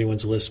this is on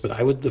anyone's list, but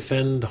I would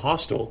defend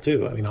Hostel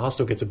too. I mean,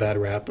 Hostel gets a bad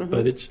rap,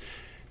 but it's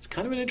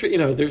kind of an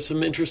interesting. There's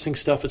some interesting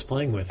stuff it's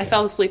playing with. I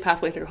fell asleep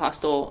halfway through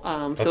Hostel,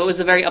 so it was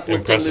a very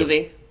uplifting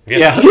movie.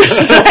 Yeah.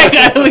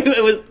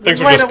 It was things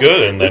were just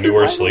good, and then you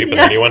were asleep, and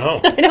then you went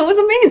home. I know, it was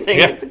amazing.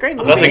 Yeah. It's a great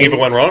movie. Nothing even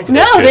went wrong for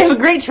No, those kids. they have a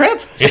great trip.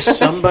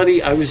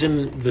 Somebody, I was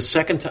in the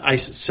second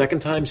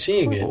time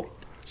seeing it.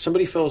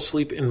 Somebody fell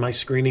asleep in my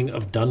screening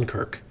of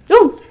Dunkirk.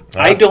 Ooh.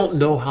 I don't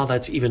know how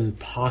that's even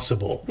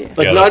possible. Yeah.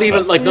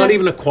 Like not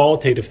even a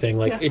qualitative thing.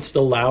 Like it's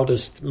the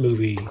loudest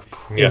movie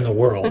in the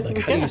world. Like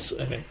how do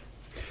you?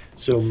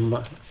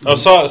 So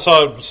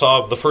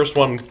saw the first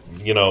one.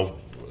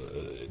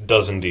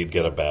 Does indeed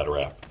get a bad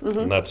rap,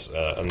 and that's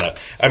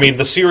I mean,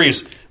 the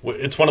series.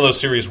 It's one of those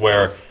series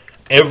where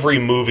every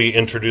movie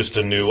introduced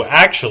a new.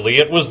 Actually,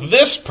 it was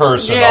this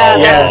person. Yeah,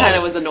 all that along. kind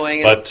of was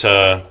annoying. But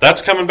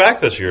that's coming back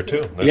this year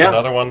too. There's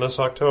another one this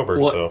October.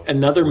 Well, so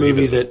another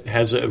movie that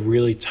has a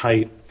really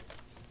tight,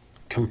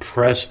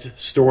 compressed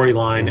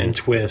storyline and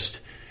twist.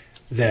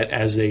 That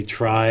as they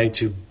try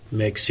to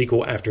make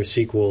sequel after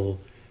sequel,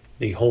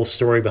 the whole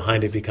story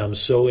behind it becomes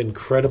so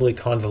incredibly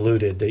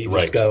convoluted that you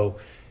just go.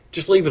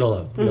 Just leave it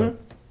alone.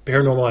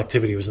 Paranormal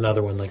Activity was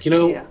another one. Like,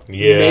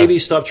 maybe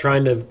stop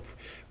trying to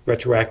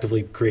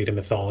retroactively create a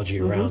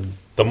mythology around.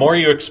 The more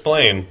you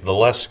explain, the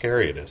less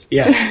scary it is.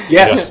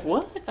 Yes.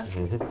 What?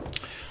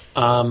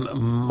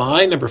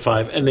 My number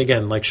 5, and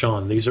again, like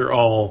Sean, these are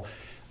all.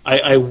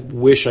 I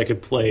wish I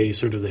could play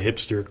sort of the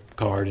hipster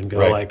card and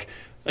go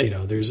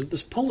there's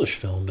this Polish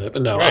film,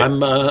 but no, I'm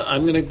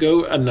going to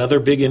go another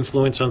big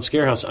influence on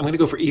Scarehouse. I'm going to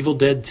go for Evil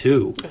Dead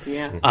 2.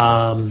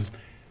 Yeah.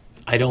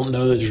 I don't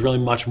know that there's really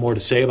much more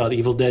to say about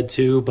Evil Dead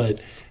 2, but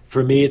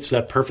for me it's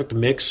that perfect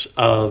mix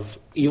of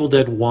Evil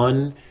Dead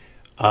 1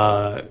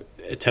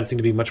 attempting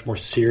to be much more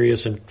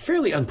serious and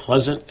fairly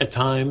unpleasant at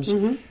times,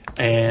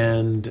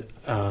 and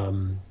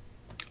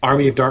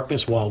Army of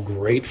Darkness, while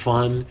great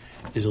fun,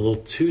 is a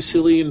little too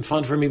silly and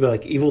fun for me, but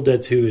like Evil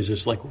Dead 2 is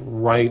just like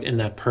right in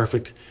that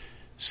perfect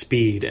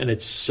speed, and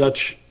it's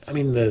such... I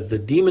mean, the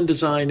demon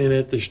design in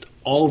it, there's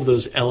all of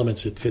those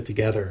elements that fit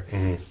together.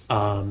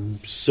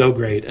 So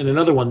great. And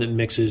another one that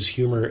mixes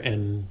humor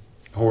and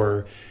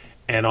horror,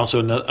 and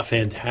also a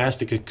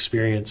fantastic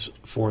experience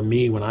for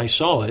me when I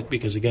saw it,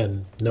 because,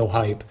 again, no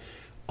hype.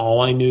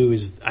 All I knew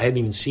is I hadn't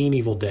even seen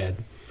Evil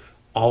Dead.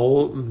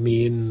 All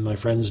me and my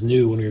friends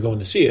knew when we were going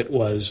to see it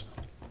was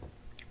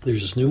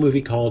there's this new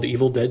movie called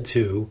Evil Dead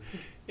 2.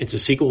 It's a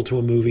sequel to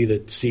a movie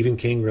that Stephen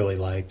King really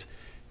liked.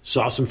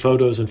 Saw some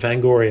photos in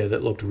Fangoria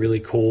that looked really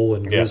cool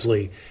and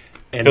grisly.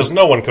 Because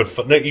no one could...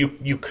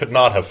 You could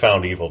not have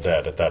found Evil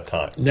Dead at that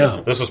time.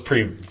 No. This was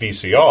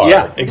pre-VCR.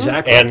 Yeah,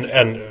 exactly.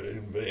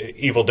 And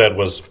Evil Dead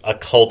was a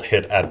cult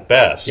hit at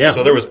best. Yeah.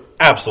 So there was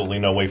absolutely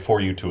no way for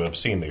you to have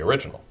seen the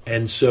original.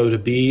 And so to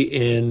be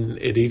in,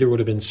 it either would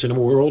have been Cinema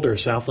World or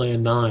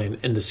Southland 9,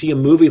 and to see a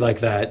movie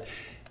like that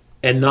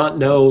and not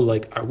know,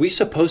 like, are we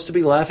supposed to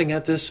be laughing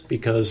at this?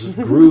 Because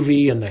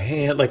groovy and the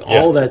hand, like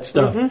all that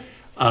stuff.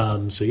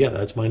 So yeah,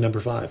 that's my number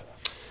 5.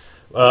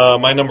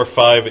 My number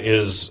 5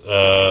 is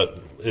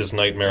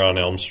Nightmare on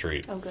Elm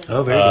Street. Oh, good.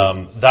 Oh, very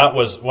good. That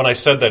was, when I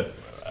said that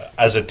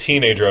as a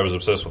teenager I was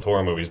obsessed with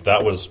horror movies,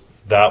 that was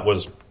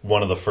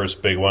one of the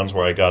first big ones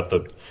where I got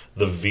the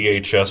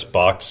VHS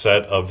box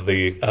set of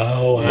the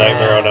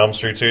Nightmare on Elm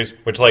Street series,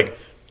 which like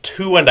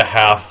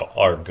 2.5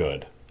 are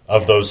good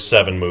of those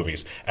 7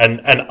 movies.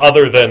 And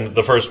other than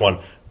the first one,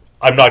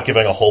 I'm not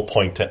giving a whole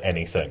point to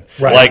anything.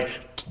 Right.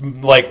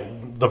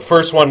 Like the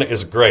first one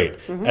is great,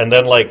 and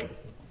then like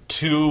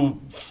 2,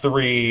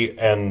 3,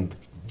 and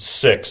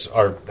 6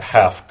 are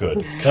half good.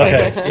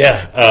 Okay,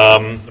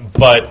 yeah.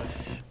 But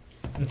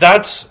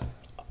that's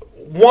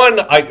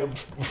one.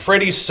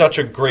 Freddy's such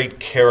a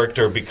great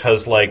character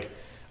because, like,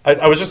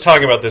 I was just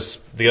talking about this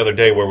the other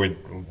day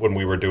when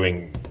we were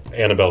doing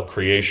Annabelle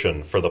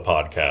Creation for the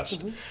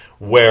podcast,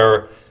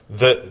 where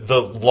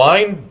the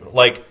line,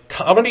 like,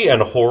 comedy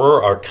and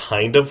horror are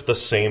kind of the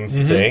same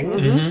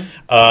thing,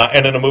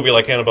 and in a movie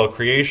like Annabelle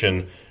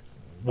Creation,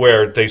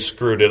 where they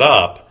screwed it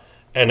up.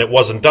 And it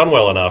wasn't done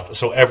well enough,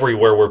 so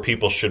everywhere where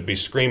people should be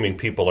screaming,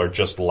 people are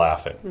just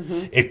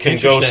laughing. It can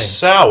go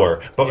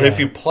sour, but if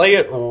you play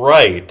it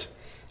right,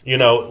 you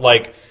know,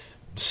 like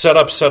set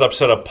up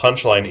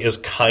punchline is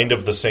kind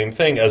of the same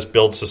thing as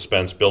build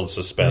suspense,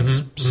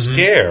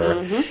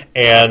 scare.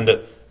 And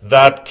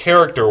that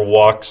character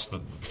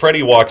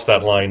Freddy walks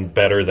that line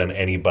better than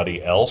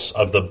anybody else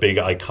of the big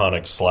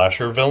iconic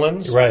slasher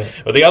villains. Right.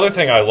 But the other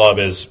thing I love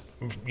is,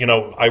 you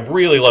know, I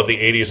really love the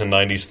 80s and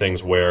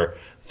 90s where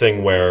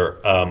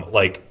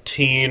like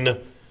teen,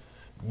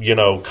 you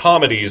know,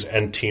 comedies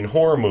and teen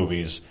horror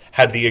movies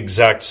had the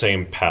exact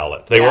same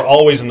palette. They were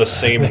always in the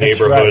same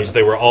neighborhoods. Right.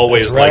 They were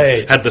always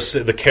Right. had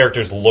the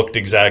characters looked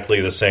exactly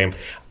the same.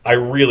 I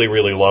really,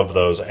 really love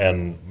those,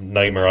 and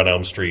Nightmare on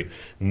Elm Street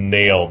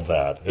nailed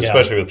that,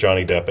 especially with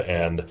Johnny Depp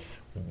and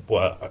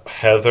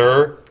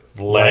Heather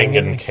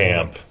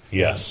Langenkamp.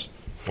 Yes,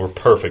 were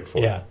perfect for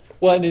it. Yeah.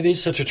 Well, and it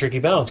is such a tricky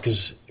balance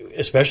because,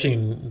 especially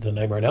in the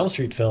Nightmare on Elm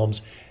Street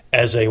films,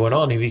 as they went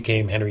on, he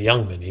became Henry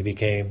Youngman. He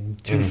became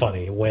too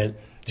funny. He went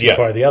too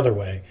far the other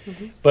way.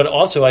 But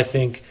also, I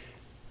think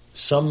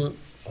some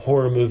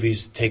horror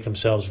movies take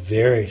themselves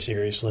very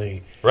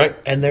seriously, Right?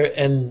 And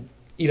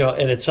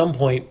at some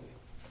point,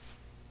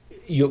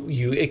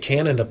 it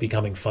can end up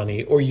becoming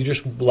funny, or you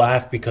just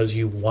laugh because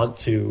you want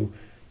to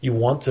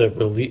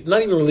release,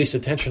 not even release the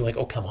tension. Like,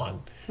 oh, come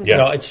on. Yeah. You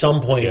know, at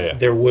some point,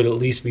 there would at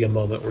least be a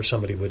moment where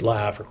somebody would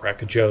laugh or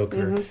crack a joke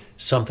or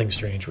something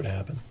strange would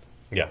happen.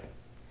 Yeah.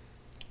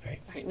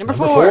 Right, number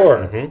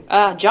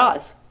 4.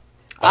 Jaws.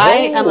 I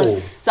am Oh. a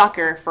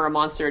sucker for a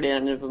monster at the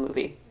end of a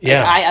movie.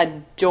 Yeah. Like, I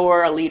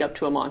adore a lead up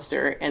to a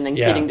monster and then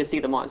getting to see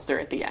the monster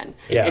at the end.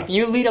 Yeah. If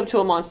you lead up to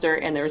a monster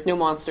and there's no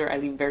monster, I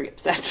leave very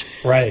upset.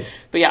 Right.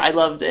 But yeah, I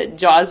loved it.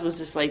 Jaws was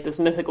just like this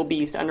mythical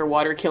beast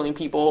underwater killing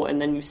people,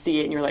 and then you see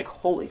it and you're like,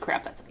 holy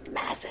crap, that's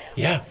massive.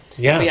 Yeah.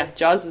 Yeah. But yeah,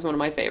 Jaws is one of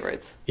my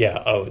favorites.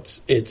 Yeah. Oh,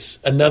 it's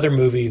another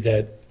movie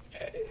that,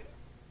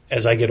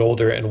 as I get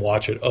older and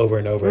watch it over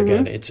and over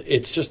again,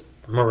 it's just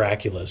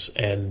miraculous,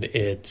 and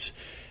it's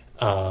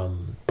for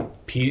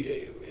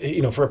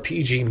a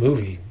PG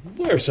movie,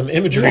 there's some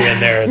imagery in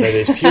there that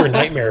is pure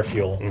nightmare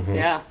fuel.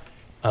 Yeah.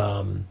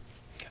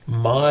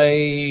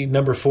 My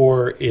number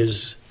 4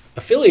 is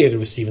affiliated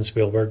with Steven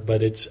Spielberg,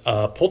 but it's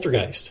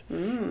Poltergeist,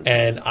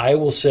 and I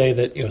will say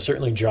that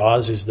certainly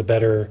Jaws is the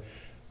better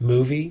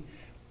movie.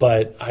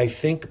 But I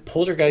think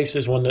Poltergeist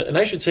is one that, and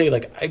I should say,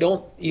 like, I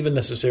don't even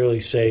necessarily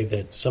say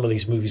that some of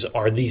these movies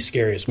are the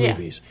scariest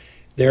movies.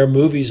 There are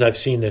movies I've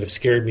seen that have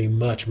scared me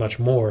much, much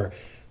more,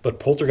 but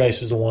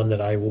Poltergeist is the one that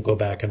I will go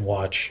back and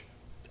watch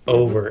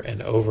over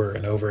and over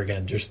and over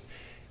again.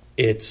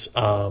 It's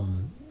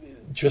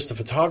just the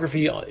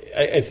photography,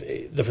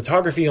 the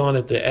photography on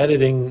it, the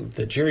editing,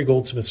 the Jerry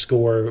Goldsmith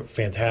score,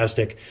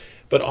 fantastic.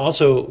 But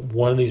also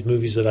one of these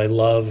movies that I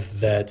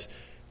love that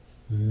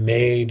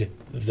made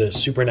the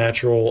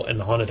supernatural and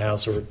the haunted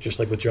house, or just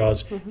like with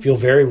Jaws, feel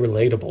very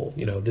relatable.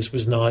 This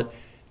was not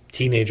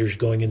teenagers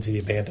going into the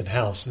abandoned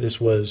house. This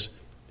was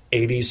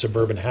 80s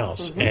suburban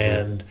house,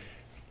 and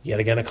yet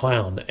again a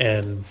clown.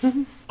 And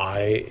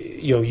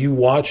you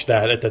watched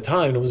that at the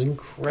time, and it was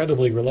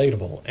incredibly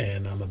relatable,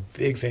 and I'm a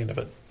big fan of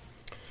it.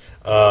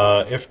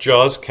 If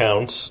Jaws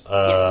counts,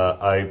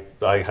 I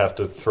have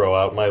to throw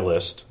out my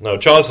list. No,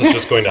 Jaws is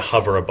just going to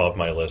hover above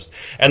my list,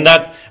 and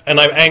I'm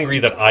angry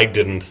that I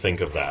didn't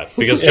think of that,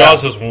 because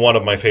Jaws is one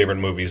of my favorite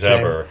movies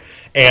ever.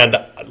 And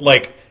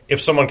like,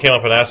 if someone came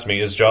up and asked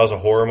me, "Is Jaws a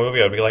horror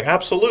movie?" I'd be like,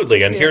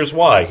 "Absolutely," and here's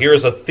why.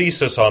 Here's a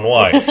thesis on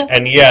why.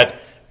 And yet,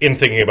 in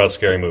thinking about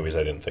scary movies,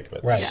 I didn't think of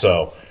it. Right.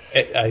 So,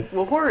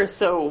 well, horror is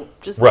so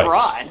just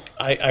broad.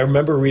 I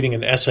remember reading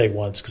an essay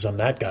once, because I'm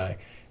that guy,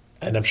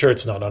 and I'm sure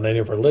it's not on any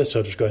of our lists, so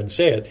I'll just go ahead and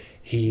say it.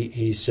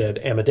 He said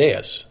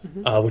Amadeus,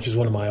 which is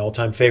one of my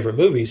all-time favorite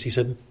movies. He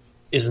said,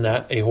 isn't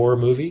that a horror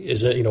movie?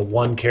 Is it,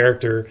 one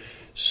character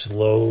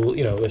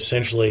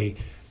essentially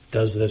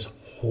does this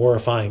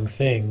horrifying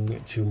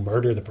thing to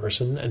murder the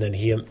person, and then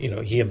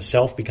he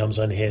himself becomes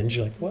unhinged.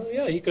 You're like, well,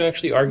 yeah, you could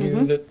actually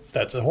argue that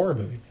that's a horror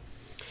movie.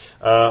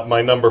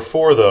 My number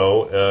 4,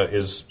 though,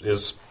 is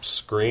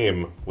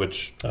Scream,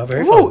 which... Oh,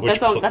 very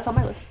fun. That's on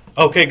my list.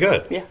 Okay,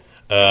 good.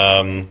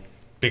 Yeah.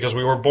 Because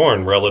we were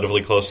born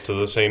relatively close to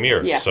the same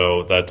year. Yeah.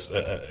 So that's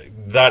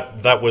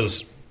that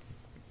was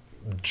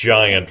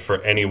giant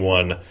for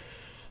anyone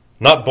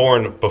not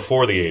born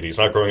before the 80s,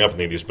 not growing up in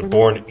the 80s, but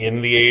born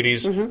in the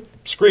 80s.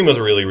 Scream was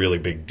a really, really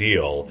big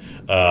deal,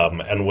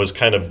 and was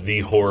kind of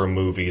the horror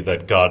movie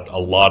that got a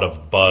lot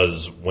of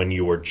buzz when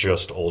you were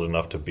just old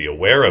enough to be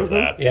aware of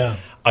that. Yeah.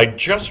 I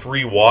just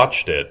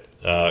rewatched it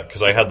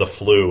because I had the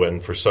flu,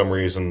 and for some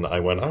reason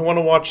I went, I want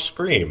to watch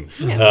Scream.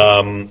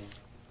 Yeah.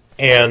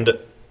 And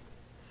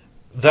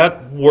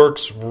that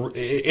works.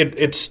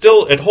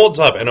 It holds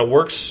up, and it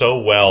works so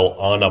well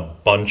on a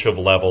bunch of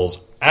levels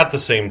at the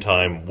same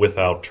time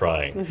without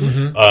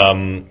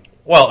trying.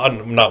 Well,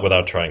 not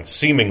without trying,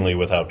 seemingly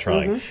without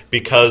trying,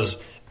 because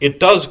it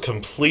does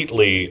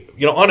completely,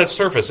 on its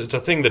surface, it's a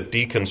thing that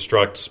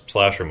deconstructs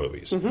slasher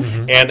movies.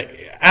 And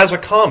as a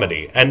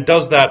comedy, and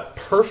does that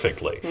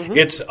perfectly.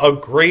 It's a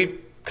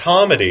great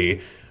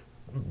comedy.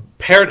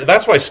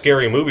 That's why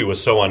Scary Movie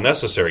was so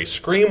unnecessary.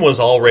 Scream was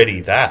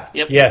already that.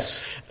 Yep.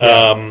 Yes.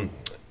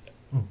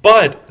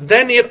 But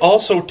then it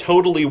also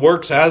totally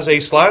works as a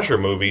slasher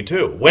movie,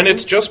 too. When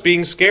it's just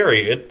being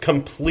scary, it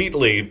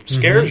completely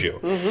scares you.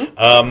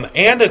 And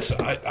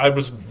I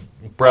was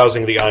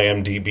browsing the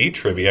IMDb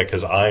trivia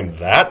because I'm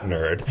that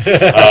nerd,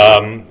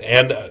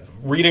 and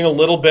reading a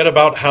little bit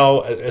about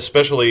how,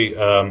 especially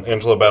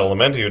Angelo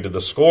Badalamenti, who did the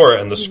score,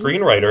 and the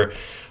screenwriter,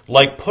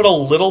 put a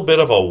little bit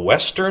of a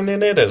Western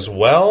in it as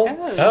well.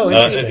 Oh,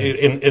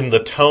 interesting. In the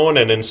tone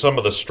and in some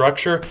of the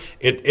structure.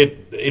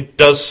 It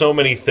does so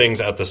many things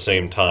at the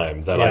same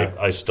time that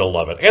I still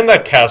love it. And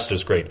that cast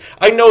is great.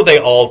 I know they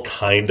all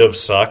kind of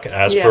suck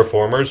as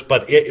performers,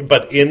 but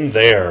in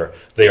there,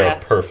 they are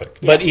perfect.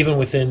 But even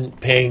within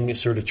paying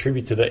sort of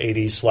tribute to the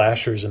 80s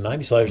slashers and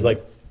 90s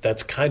slashers,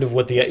 that's kind of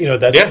what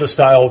that's the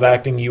style of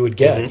acting you would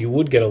get. You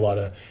would get a lot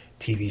of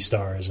TV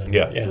stars. And,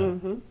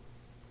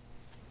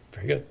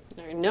 Very good.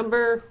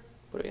 Number,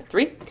 what do we got?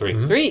 3?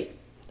 3. 3.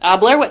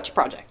 Blair Witch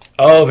Project.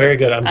 Oh, very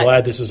good. I'm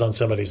glad this is on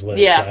somebody's list.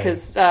 Yeah,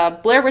 because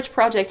Blair Witch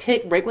Project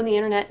hit right when the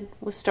internet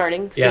was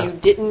starting, so Yeah.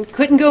 you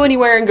couldn't go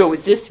anywhere and go,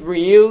 is this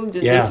real?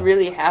 Did this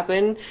really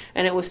happen?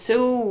 And it was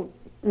so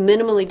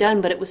minimally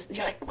done, but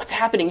you're like, what's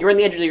happening? You're on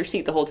the edge of your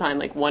seat the whole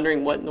time,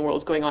 wondering what in the world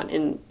is going on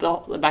in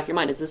the back of your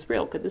mind. Is this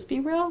real? Could this be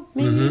real?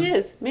 Maybe it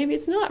is. Maybe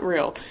it's not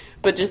real.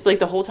 But just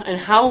the whole time, and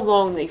how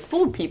long they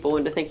fooled people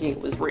into thinking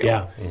it was real.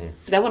 Yeah.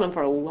 That went on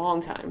for a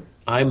long time.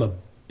 I'm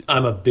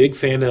a big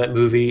fan of that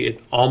movie. It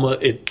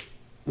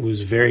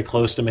was very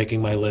close to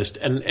making my list,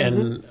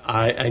 and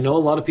I know a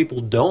lot of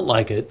people don't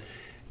like it,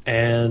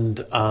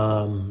 and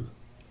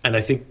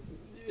I think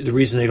the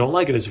reason they don't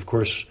like it is, of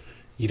course,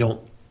 you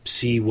don't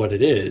see what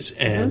it is,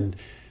 and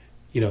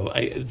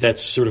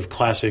that's sort of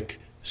classic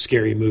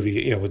scary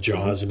movie, with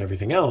Jaws and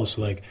everything else.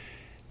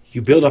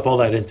 You build up all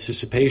that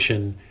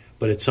anticipation,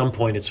 but at some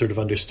point it's sort of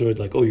understood,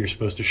 oh, you're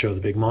supposed to show the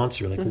big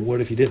monster. Well,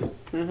 what if you didn't?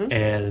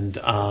 And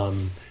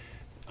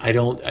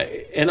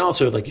and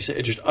also, like you said,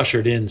 it just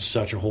ushered in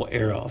such a whole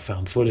era of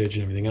found footage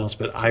and everything else.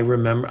 But I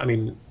remember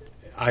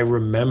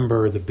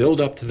the build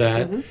up to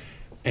that,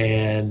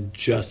 and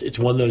just, it's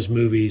one of those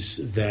movies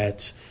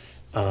that,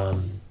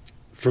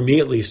 for me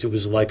at least, it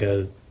was like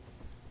a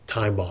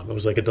time bomb. It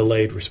was like a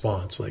delayed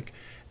response.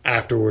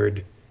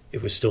 Afterward,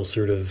 it was still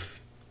sort of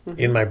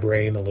in my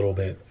brain a little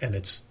bit. And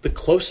it's the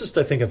closest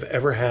I think I've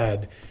ever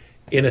had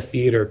in a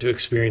theater to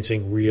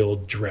experiencing real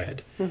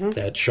dread.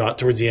 That shot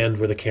towards the end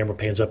where the camera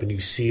pans up and you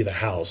see the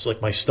house,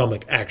 my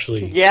stomach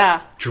actually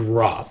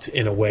dropped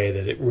in a way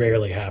that it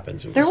rarely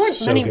happens. There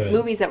weren't many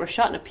movies that were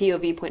shot in a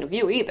POV point of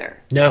view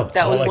either. No,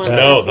 that was one of the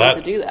first ones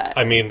to do that.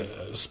 I mean,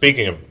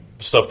 speaking of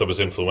stuff that was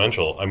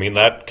influential,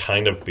 that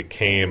kind of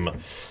became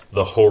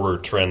the horror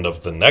trend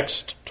of the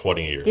next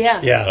 20 years.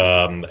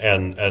 Yeah.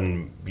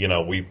 And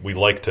we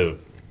like to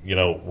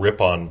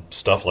rip on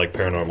stuff like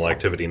Paranormal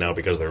Activity now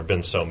because there have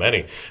been so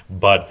many.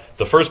 But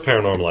the first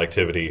Paranormal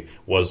Activity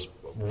was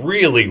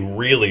really,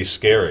 really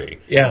scary.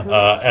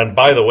 Yeah. And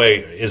by the way,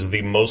 is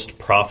the most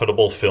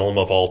profitable film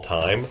of all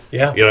time.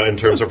 Yeah. In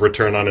terms of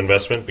return on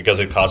investment, because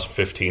it cost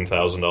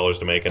 $15,000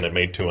 to make and it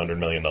made $200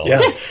 million.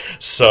 Yeah.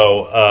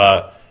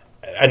 So,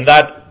 and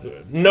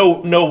that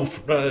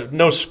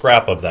no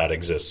scrap of that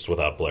exists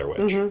without Blair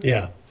Witch.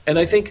 Yeah. And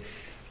I think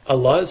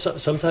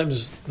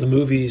sometimes the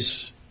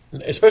movies,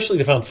 especially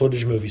the found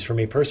footage movies for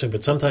me personally,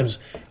 but sometimes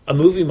a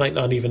movie might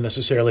not even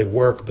necessarily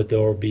work, but there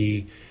will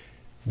be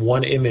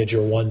one image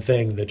or one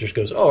thing that just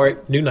goes, oh, all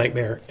right, new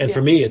nightmare. And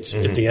for me, it's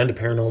at the end of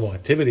Paranormal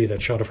Activity,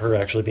 that shot of her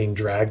actually being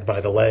dragged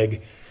by the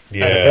leg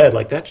out of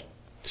bed.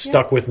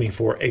 stuck with me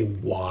for a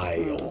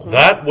while.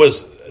 That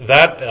was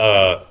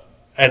that,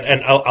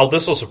 and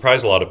this will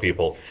surprise a lot of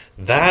people.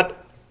 That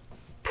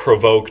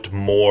provoked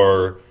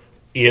more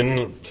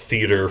in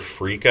theater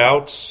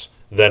freakouts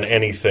than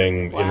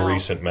anything in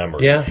recent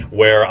memory. Yeah.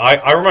 Where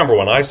I remember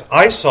when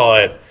I saw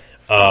it.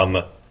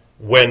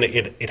 When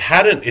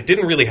it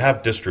didn't really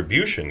have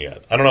distribution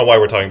yet. I don't know why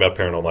we're talking about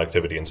Paranormal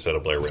Activity instead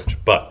of Blair Witch,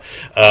 but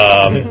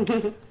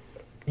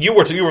you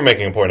were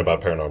making a point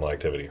about Paranormal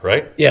Activity,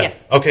 right? Yeah. Yes.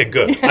 Okay,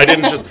 good. I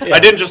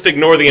didn't just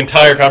ignore the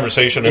entire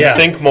conversation and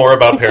think more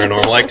about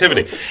Paranormal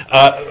Activity.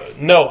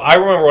 No, I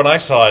remember when I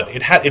saw it.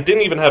 It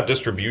didn't even have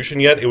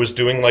distribution yet. It was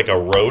doing like a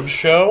road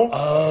show.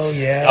 Oh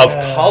yeah, of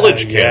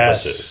college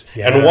campuses,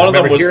 and one of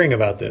them was hearing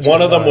about this.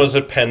 One of them was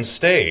at Penn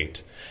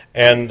State,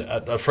 and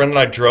a friend and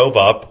I drove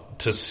up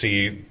to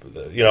see.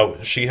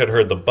 She had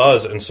heard the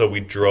buzz, and so we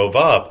drove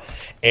up,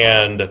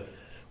 and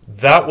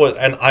that was,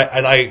 and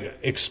I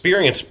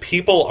experienced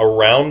people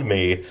around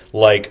me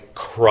like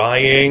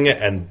crying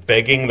and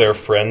begging their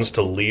friends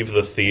to leave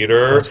the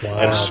theater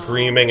and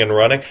screaming and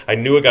running. I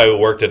knew a guy who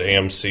worked at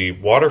AMC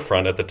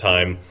Waterfront at the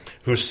time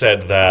who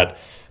said that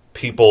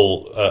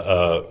people,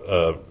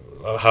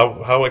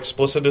 how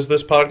explicit is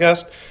this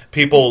podcast?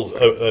 People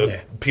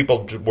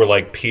were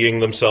like peeing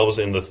themselves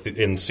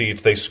in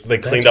seats. They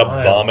cleaned up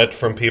vomit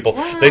from people.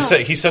 Wow.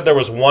 He said there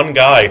was one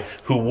guy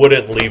who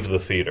wouldn't leave the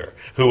theater,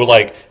 who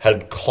like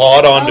had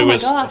clawed onto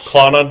his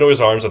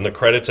arms, and the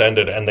credits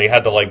ended, and they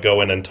had to like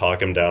go in and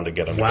talk him down to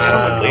get him to get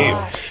up and leave,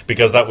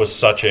 because that was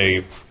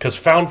because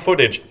found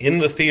footage in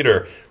the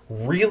theater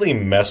really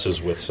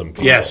messes with some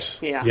people. Yes,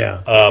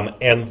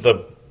 and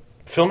the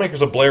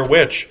filmmakers of Blair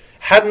Witch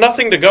had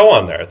nothing to go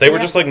on there. They were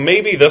just like,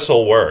 maybe this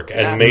will work,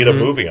 and made a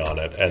movie on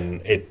it, and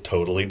it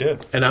totally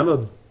did. And I'm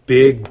a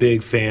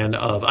big fan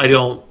of.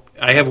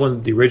 I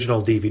have the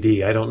original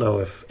DVD. I don't know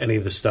if any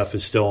of the stuff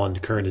is still on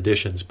current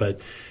editions, but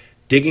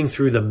digging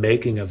through the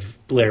making of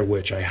Blair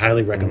Witch, I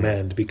highly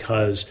recommend,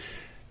 because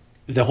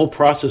the whole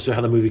process of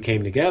how the movie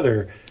came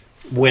together,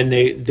 when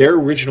their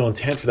original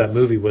intent for that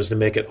movie was to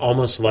make it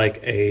almost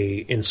like a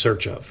In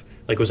Search Of.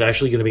 Like, it was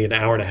actually going to be an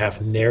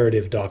hour-and-a-half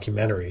narrative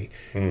documentary,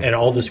 and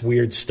all this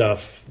weird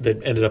stuff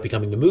that ended up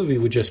becoming the movie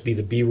would just be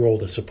the B-roll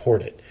to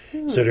support it.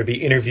 So there'd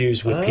be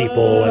interviews with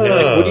people, and they're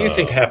like, what do you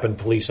think happened,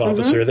 police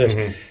officer, this?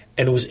 And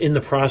it was in the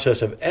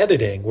process of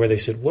editing where they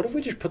said, what if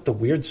we just put the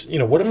weird,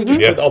 what if we just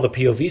put all the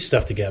POV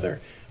stuff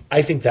together?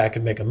 I think that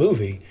could make a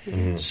movie.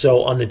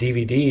 So on the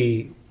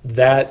DVD,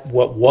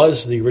 what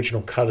was the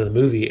original cut of the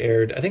movie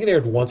aired, I think it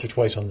aired once or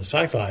twice on the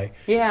Sci-Fi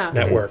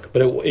network,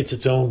 but it's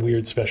its own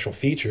weird special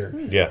feature.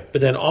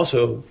 But then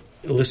also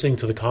listening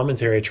to the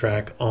commentary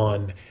track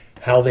on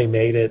how they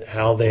made it,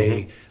 how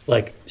they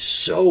like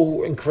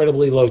so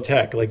incredibly low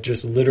tech, like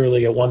just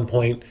literally at one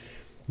point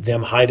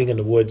them hiding in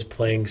the woods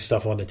playing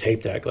stuff on a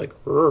tape deck, like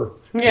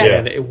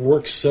and it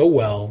works so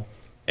well.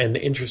 And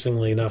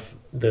interestingly enough,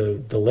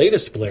 the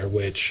latest Blair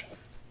Witch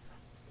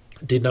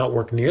did not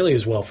work nearly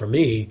as well for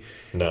me.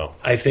 No.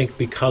 I think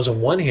because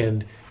on one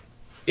hand,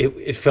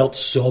 it felt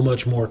so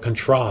much more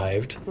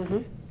contrived,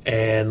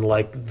 and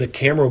like the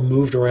camera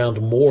moved around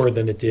more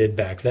than it did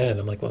back then.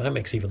 I'm like, well, that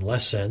makes even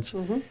less sense.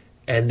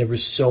 And there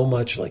was so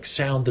much like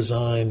sound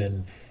design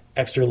and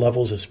extra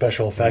levels of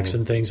special effects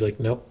and things. Like,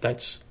 nope,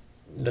 that's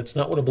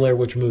not what a Blair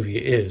Witch movie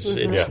is.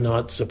 It's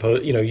not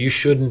supposed. You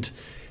shouldn't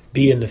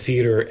be in the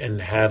theater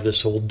and have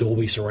this whole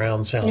Dolby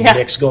surround sound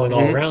mix going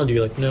all around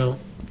you. Like, no,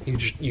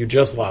 you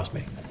just lost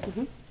me.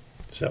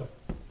 So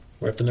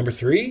we're up to number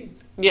 3.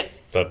 Yes.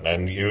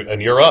 And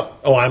you're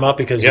up. Oh, I'm up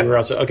because you were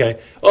also okay.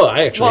 Oh,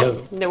 I actually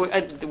have. No,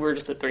 we're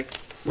just at 3.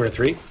 We're at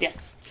 3. Yes.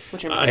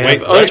 What's your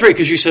that's right,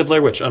 because you said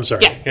Blair Witch. I'm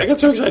sorry. I got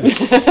so excited.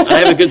 I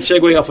have a good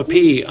segue off of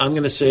P. I'm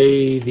going to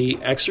say The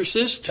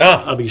Exorcist.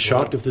 I'll be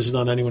shocked if this is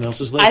on anyone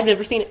else's list. I've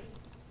never seen it.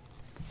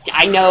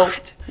 I know.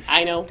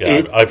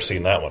 Yeah, I've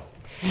seen that one.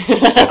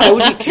 I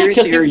would be curious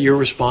to hear your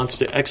response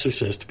to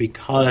Exorcist,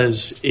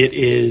 because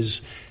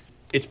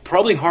it's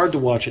probably hard to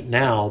watch it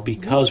now,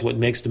 because what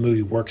makes the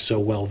movie work so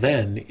well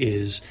then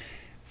is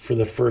for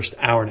the first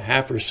hour and a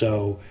half or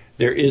so,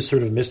 there is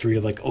sort of a mystery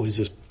of like, oh, is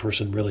this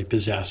person really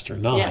possessed or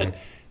not? Yeah.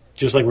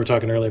 Just like we were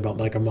talking earlier about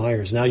Michael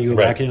Myers. Now you go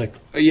back and you're like,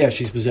 oh, yeah,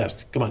 she's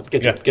possessed. Come on,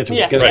 get to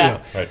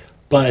it. Right.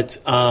 But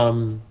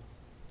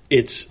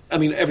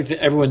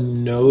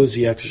everyone knows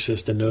The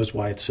Exorcist and knows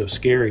why it's so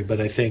scary,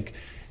 but I think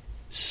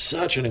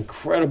such an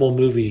incredible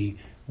movie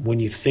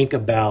when you think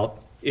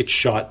about it's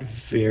shot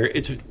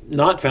it's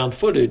not found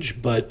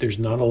footage, but there's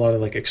not a lot of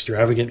like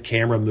extravagant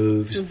camera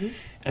moves.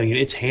 I mean,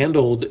 it's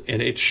handled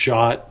and it's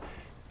shot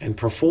and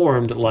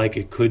performed like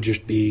it could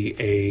just be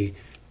a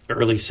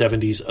early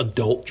 70s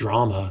adult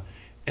drama,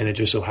 and it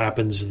just so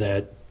happens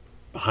that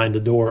behind the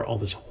door all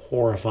this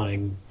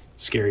horrifying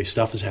scary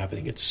stuff is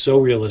happening. It's so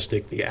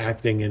realistic. The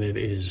acting in it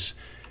is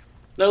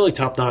not only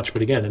top notch,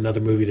 but again, another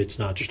movie that's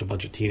not just a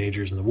bunch of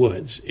teenagers in the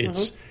woods.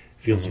 It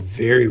feels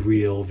very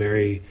real,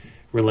 very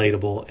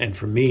relatable, and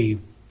for me,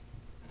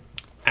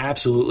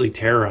 absolutely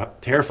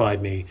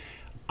terrified me.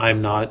 I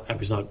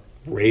was not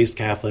raised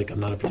Catholic. I'm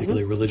not a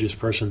particularly religious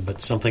person, but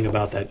something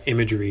about that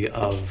imagery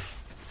of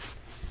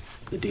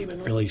the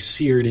demon really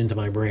seared into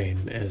my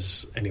brain,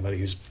 as anybody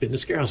who's been to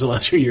Scarehouse the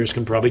last few years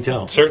can probably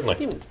tell. Certainly.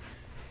 Demons.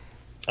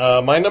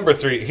 My number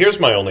 3, here's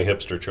my only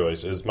hipster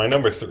choice, is my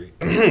number 3,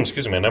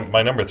 excuse me,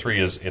 my number 3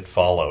 is It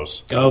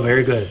Follows. Oh,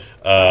 very good.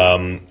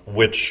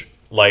 Which,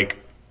 like,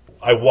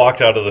 I walked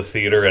out of the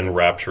theater and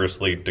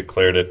rapturously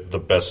declared it the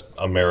best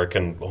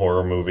American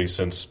horror movie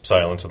since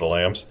Silence of the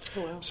Lambs.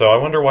 Oh, wow. So I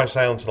wonder why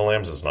Silence of the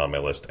Lambs isn't on my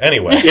list.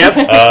 Anyway.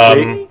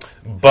 Yep.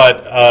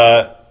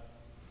 But,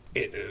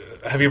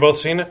 have you both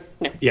seen it?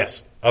 No.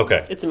 Yes.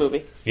 Okay. It's a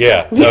movie.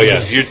 Yeah. Oh,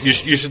 yeah.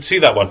 You should see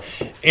that one.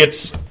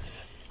 It's...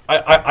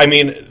 I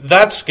mean,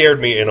 that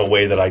scared me in a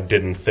way that I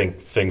didn't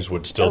think things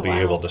would still be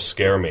able to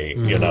scare me,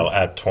 you know,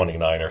 at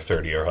 29 or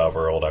 30 or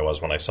however old I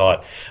was when I saw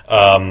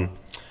it.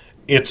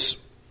 It's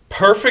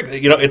perfect,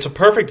 you know, it's a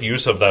perfect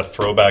use of that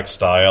throwback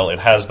style. It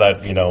has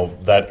that, you know,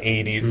 that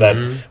 80s,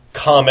 that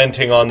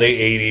commenting on the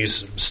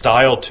 80s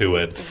style to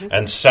it,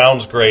 and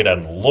sounds great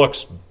and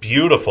looks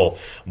beautiful,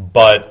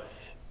 but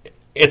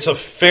it's a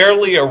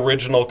fairly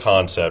original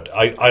concept.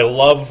 I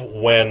love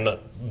when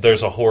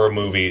there's a horror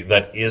movie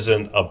that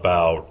isn't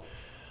about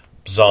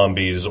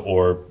zombies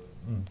or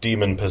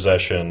demon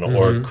possession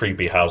or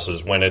creepy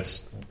houses, when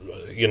it's,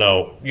 you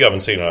know, you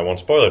haven't seen it, I won't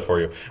spoil it for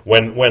you,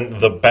 when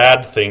the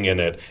bad thing in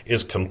it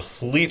is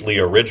completely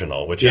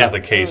original, which is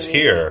the case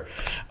here,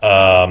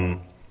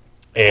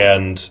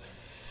 and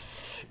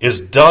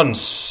is done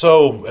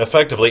so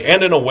effectively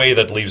and in a way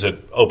that leaves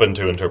it open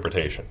to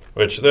interpretation,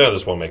 which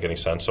this won't make any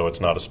sense, so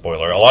it's not a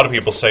spoiler. A lot of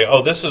people say,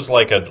 oh, this is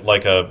like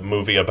a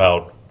movie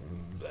about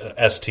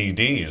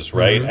STDs,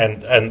 right?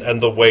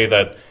 And the way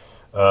that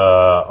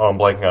I'm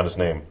blanking on his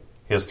name.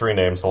 He has 3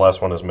 names. The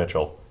last one is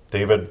Mitchell.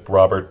 David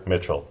Robert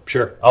Mitchell.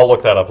 Sure. I'll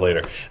look that up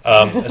later.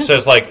 It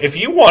says, like, if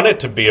you want it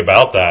to be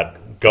about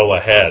that, go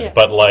ahead. Yeah.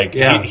 But, like,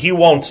 he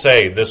won't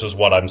say, this is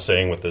what I'm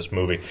saying with this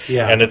movie.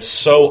 Yeah. And it's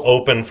so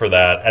open for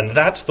that. And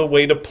that's the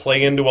way to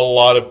play into a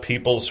lot of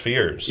people's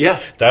fears. Yeah.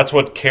 That's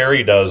what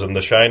Carrie does and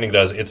The Shining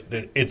does.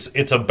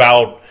 It's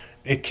about...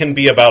 It can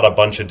be about a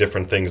bunch of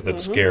different things that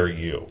scare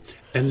you.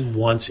 And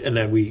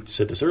then we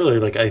said this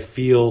earlier, like, I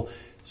feel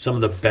some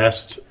of the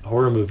best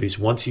horror movies,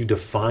 once you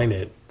define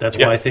it, that's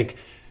why I think,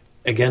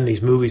 again,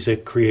 these movies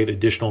that create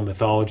additional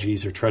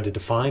mythologies or try to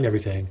define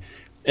everything,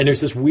 and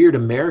there's this weird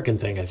American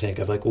thing, I think,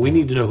 of like, well, we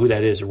need to know who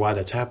that is or why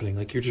that's happening.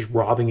 Like, you're just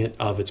robbing it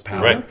of its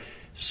power. Right.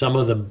 Some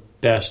of the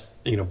best,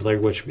 you know, Blair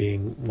Witch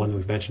being one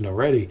we've mentioned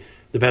already,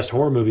 the best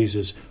horror movies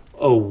is,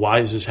 oh,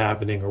 why is this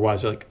happening? Or why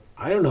is it like,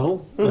 I don't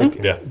know.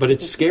 Like, but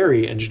it's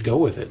scary and just go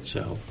with it,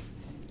 so...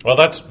 Well,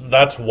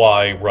 that's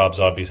why Rob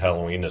Zombie's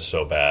Halloween is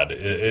so bad.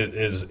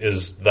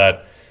 Is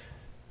that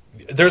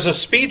there's a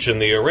speech in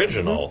the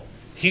original.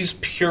 He's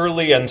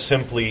purely and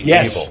simply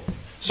evil.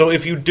 So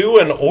if you do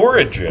an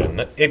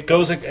origin, it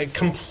goes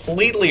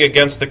completely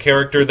against the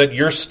character that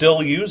you're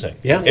still using.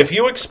 Yeah. If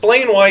you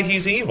explain why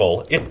he's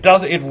evil,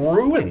 it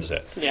ruins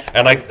it. Yeah.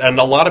 And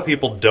a lot of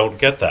people don't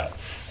get that.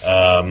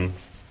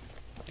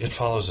 It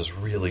Follows is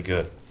really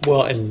good.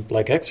 Well, and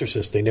like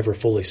Exorcist, they never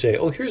fully say,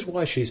 oh, here's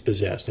why she's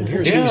possessed, and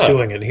here's who's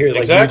doing it, and here,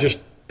 like, you just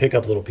pick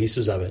up little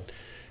pieces of it.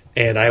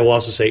 And I will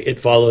also say It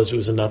Follows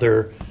was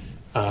another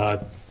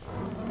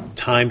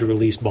timed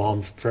release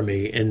bomb for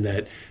me, in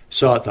that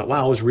saw it, thought,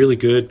 wow, it was really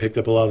good, picked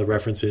up a lot of the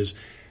references,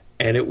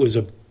 and it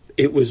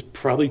was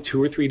probably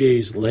 2 or 3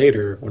 days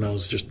later when I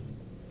was just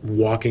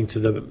walking to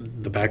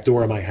the back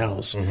door of my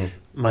house.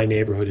 My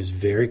neighborhood is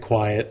very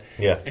quiet,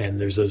 and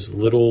there's those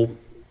little,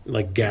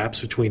 like, gaps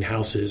between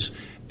houses.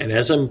 And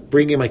as I'm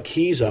bringing my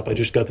keys up, I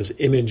just got this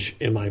image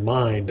in my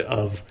mind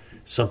of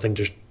something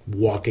just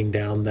walking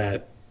down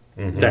that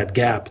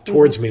gap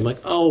towards me. I'm like,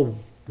 oh,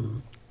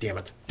 damn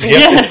it.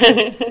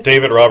 Yep.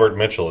 David Robert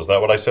Mitchell. Is that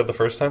what I said the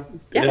first time?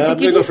 Yeah, I'm going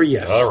to go for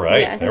yes. All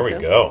right. Yeah, there we so.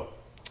 go.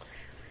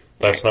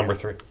 That's number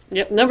 3.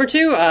 Yep. Number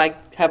 2, I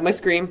have my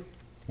Scream.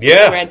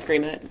 Yeah. Red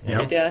Scream in it.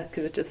 Yeah,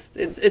 because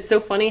it's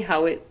so funny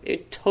how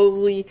it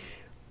totally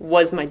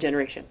was my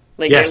generation.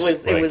 Like,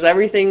 yes, it was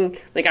everything.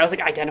 Like, I was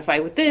like, identify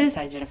with this,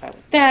 identify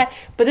with that.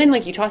 But then,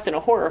 like, you toss in a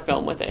horror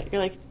film with it.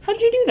 You're like, how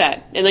did you do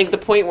that? And, like, the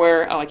point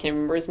where, I can't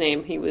remember his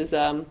name. He was, he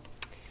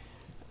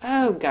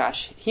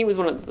was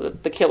one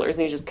of the killers,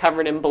 and he's just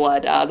covered in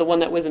blood. The one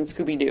that was in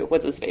Scooby-Doo.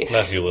 What's his face?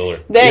 Matthew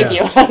Lillard. Thank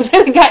you. I was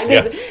the guy,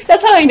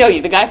 that's how I know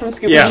you, the guy from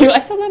Scooby-Doo. Yeah. I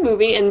saw that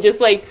movie, and just,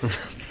 like...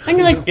 And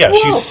you're like, yeah, whoa.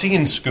 she's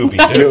seen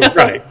Scooby-Doo.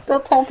 Right.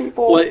 They'll tell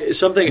people. Well,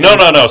 something.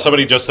 No.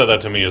 Somebody just said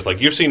that to me. Is like,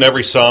 you've seen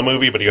every Saw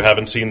movie, but you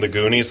haven't seen The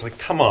Goonies. Like,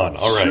 come on.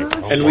 All right.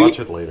 I'll watch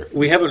it later.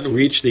 We haven't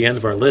reached the end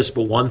of our list,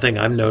 but one thing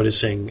I'm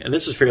noticing, and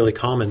this is fairly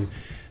common,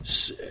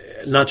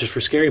 not just for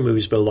scary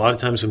movies, but a lot of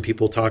times when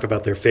people talk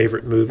about their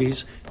favorite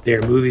movies, they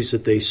are movies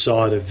that they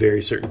saw at a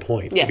very certain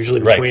point. Yes. Usually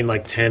between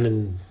like 10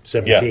 and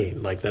 17.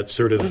 Yeah. Like that's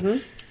sort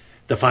of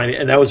defining.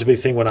 And that was a big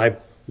thing when I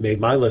made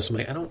my list. I'm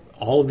like,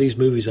 all of these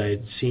movies I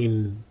had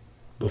seen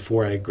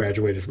before I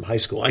graduated from high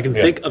school. I can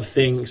think of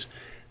things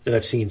that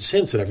I've seen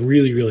since that I've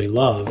really, really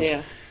loved.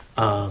 Yeah.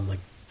 Like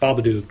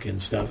Babadook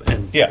and stuff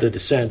and The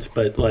Descent.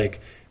 But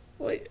like,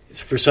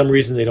 for some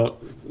reason they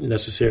don't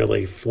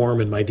necessarily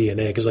form in my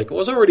DNA because like I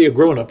was already a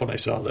grown-up when I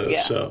saw those.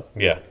 Yeah. So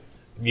yeah.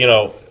 you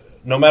know,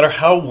 no matter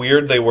how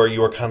weird they were,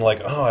 you were kind of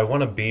like, oh, I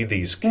want to be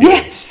these kids.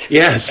 Yes.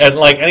 Yes. And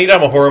like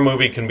anytime a horror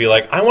movie can be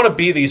like, I want to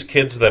be these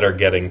kids that are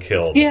getting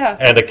killed, Yeah.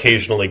 and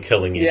occasionally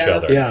killing each Yeah.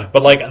 other. Yeah.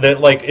 But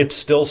like, it's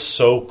still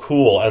so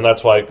cool, and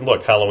that's why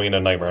look, Halloween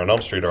and Nightmare on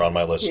Elm Street are on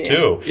my list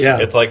too. Yeah.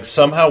 It's like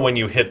somehow when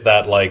you hit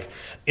that, like,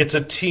 it's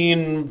a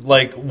teen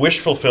like wish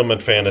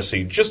fulfillment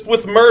fantasy just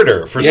with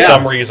murder for Yeah.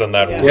 some reason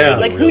that Yeah. really,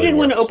 Like, who really didn't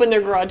want to works. open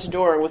their garage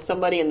door with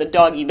somebody in the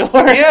doggy door?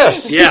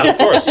 Yes. Yeah. Of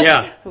course.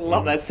 Yeah. I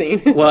love that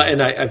scene. Well,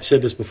 and I've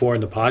said this before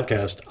in the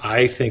podcast.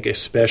 I think,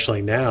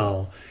 especially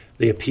now,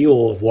 the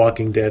appeal of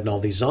Walking Dead and all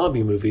these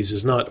zombie movies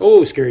is not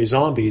scary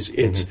zombies.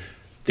 It's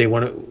they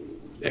want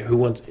to. You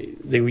want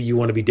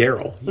to be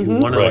Daryl. You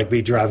want to Right. like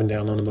be driving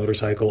down on a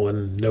motorcycle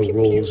and no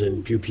rules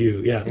and pew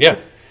pew. Yeah. Yeah.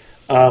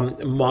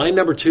 My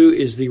number 2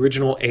 is the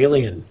original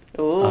Alien.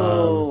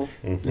 Oh.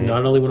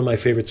 Not only one of my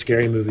favorite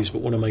scary movies,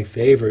 but one of my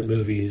favorite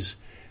movies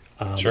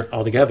Sure.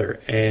 altogether.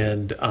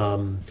 And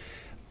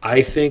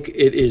I think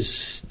it is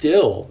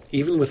still,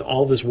 even with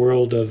all this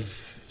world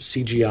of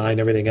CGI and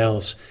everything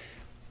else,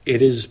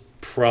 it is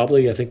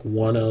probably, I think,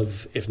 one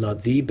of, if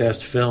not the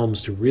best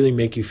films to really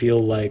make you feel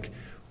like,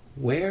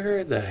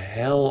 where the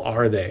hell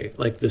are they?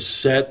 Like the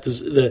set,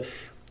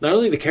 not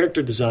only the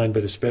character design,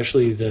 but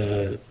especially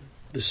the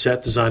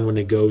set design when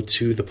they go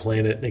to the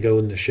planet and they go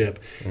in the ship.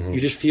 You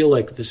just feel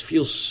like this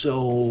feels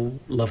so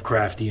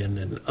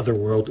Lovecraftian and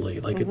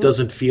otherworldly. Like it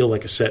doesn't feel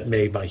like a set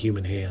made by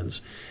human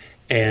hands.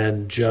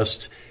 And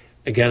just,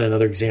 again,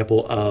 another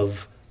example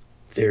of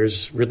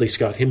there's Ridley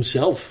Scott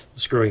himself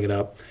screwing it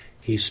up.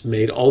 He's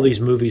made all these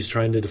movies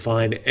trying to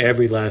define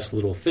every last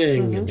little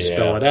thing and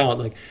spell it out.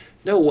 Like,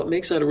 no, what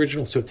makes that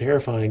original so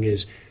terrifying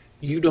is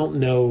you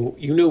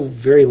know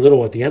very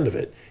little at the end of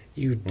it.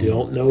 You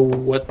don't know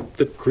what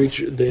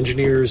the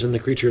engineers and the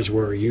creatures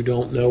were. You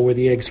don't know where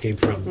the eggs came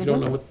from. You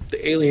don't know what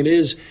the alien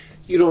is.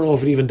 You don't know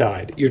if it even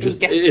died. It's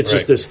just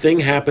Right. this thing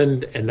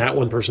happened and that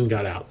one person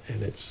got out.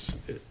 And it's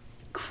an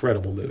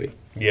incredible movie.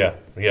 Yeah,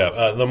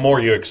 yeah. The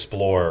more you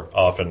explore,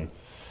 often,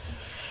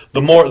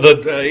 the more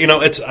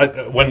it's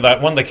when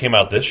that one that came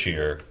out this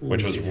year,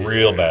 which was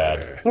real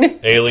bad,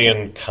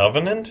 Alien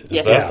Covenant. Is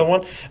Yeah. that Yeah. the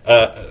one?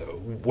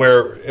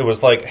 Where it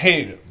was like,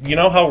 hey, you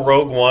know how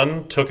Rogue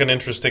One took an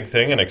interesting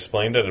thing and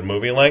explained it at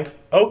movie length?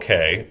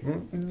 Okay,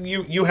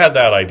 you had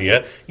that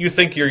idea. You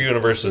think your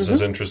universe is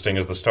as interesting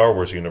as the Star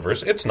Wars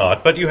universe. It's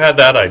not, but you had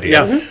that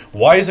idea. Yeah.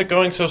 Why is it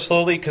going so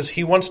slowly? Because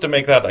he wants to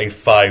make that a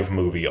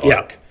 5-movie arc.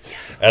 Yeah.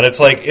 And it's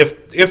like,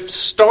 if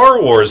Star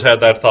Wars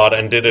had that thought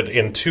and did it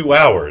in 2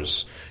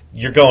 hours,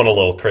 you're going a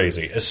little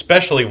crazy,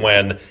 especially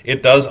when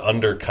it does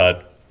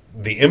undercut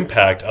the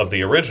impact of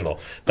the original.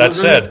 That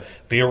said,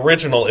 the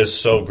original is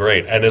so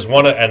great and is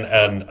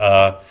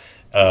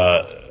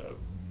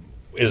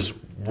is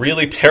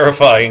really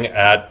terrifying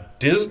at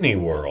Disney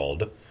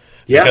World,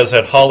 because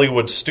at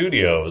Hollywood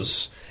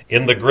Studios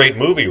in the Great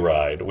Movie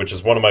Ride, which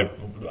is one of my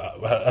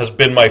has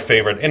been my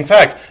favorite. In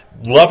fact,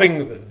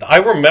 I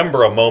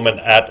remember a moment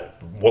at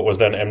what was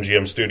then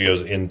MGM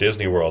Studios in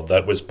Disney World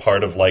that was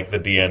part of like the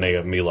DNA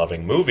of me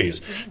loving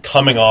movies,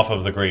 coming off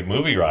of the Great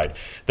Movie Ride.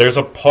 There's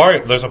a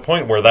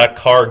point where that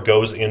car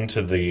goes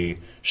into the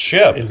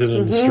ship, Into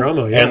the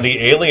Nostromo, yeah. and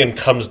the alien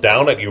comes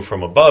down at you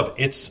from above.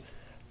 It's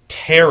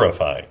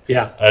terrifying,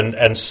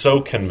 and so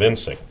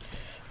convincing.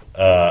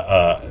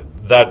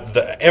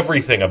 That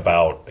everything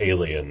about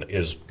Alien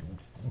is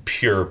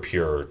pure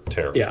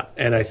terror. Yeah,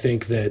 and I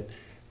think that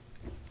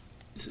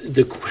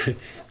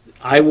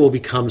I will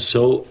become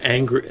so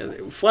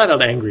angry, flat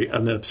out angry.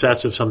 I'm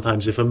obsessive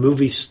sometimes. If a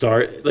movie if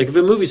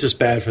a movie's just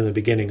bad from the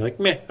beginning, like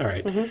meh, all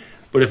right.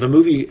 But if a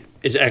movie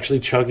is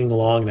actually chugging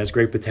along and has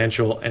great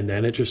potential, and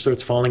then it just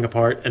starts falling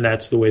apart, and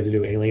that's the way the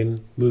new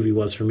Alien movie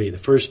was for me. The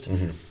first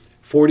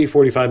 40,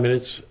 45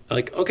 minutes,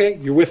 like, okay,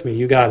 you're with me,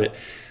 you got it.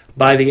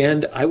 By the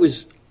end,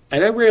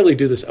 and I rarely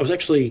do this, I was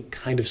actually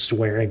kind of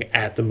swearing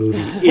at the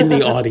movie in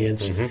the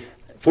audience.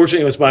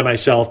 Fortunately, it was by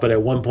myself, but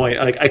at one point,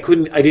 like I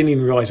didn't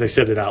even realize I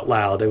said it out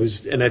loud.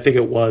 And I think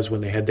it was when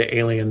they had the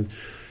alien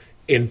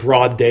in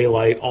broad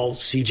daylight, all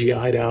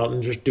CGI'd out,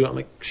 and just I'm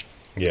like,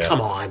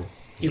 come on.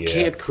 You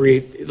can't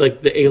create,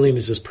 like, the alien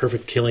is this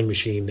perfect killing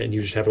machine, and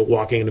you just have it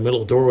walking in the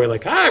middle of the doorway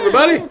like, hi,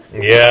 everybody.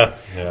 Yeah.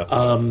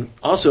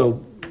 Also,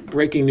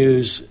 breaking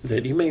news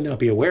that you may not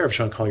be aware of,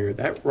 Sean Collier,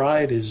 that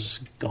ride is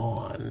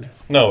gone.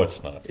 No,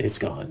 it's not. It's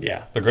gone,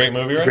 yeah. The Great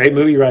Movie Ride? Great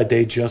Movie Ride,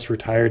 they just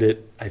retired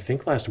it, I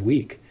think, last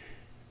week.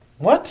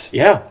 What?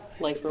 Yeah.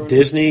 Like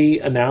Disney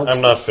announced...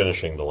 I'm not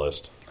finishing the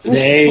list.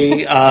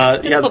 They...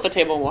 Just flip a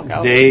table and walk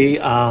out.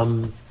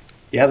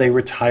 They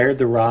retired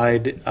the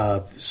ride.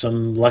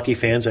 Some lucky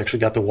fans actually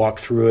got to walk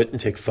through it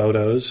and take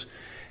photos.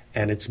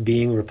 And it's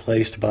being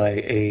replaced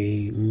by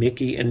a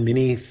Mickey and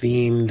Minnie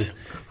themed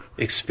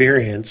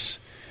experience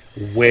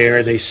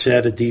where they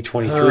said at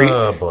D23.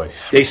 Oh, boy.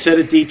 They said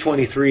at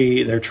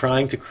D23 they're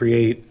trying to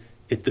create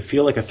it to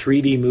feel like a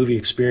 3D movie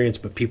experience,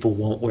 but people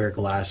won't wear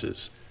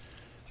glasses.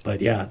 But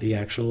yeah, the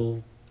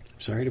actual...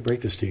 Sorry to break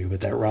this to you,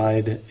 but that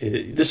ride...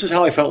 this is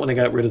how I felt when I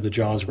got rid of the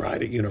Jaws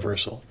ride at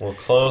Universal. Will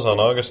close on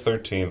August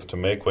 13th to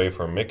make way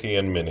for Mickey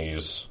and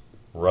Minnie's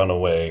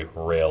Runaway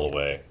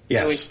Railway.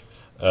 Yes.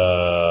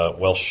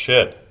 Well,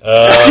 shit.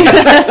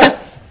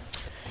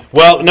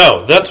 Well,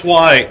 no, that's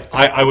why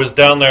I was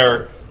down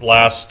there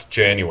last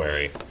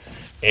January,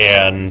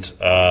 and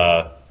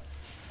I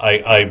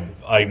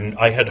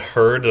had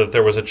heard that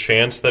there was a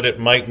chance that it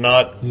might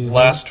not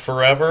last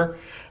forever.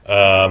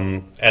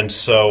 And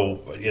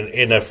so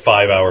in a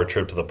 5-hour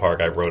trip to the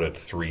park, I wrote it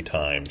 3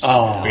 times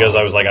because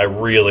I was like, I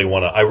really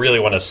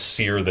want to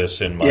sear this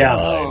in my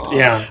mind.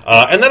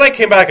 Yeah. And then I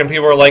came back and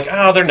people were like,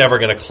 they're never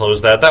going to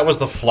close that. That was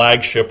the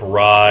flagship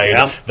ride.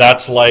 Yep.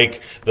 That's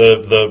like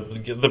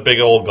the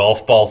big old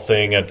golf ball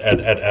thing at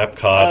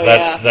Epcot.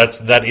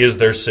 That is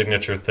their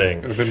signature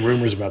thing. There have been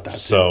rumors about that.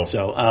 So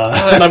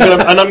and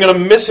I'm gonna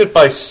miss it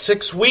by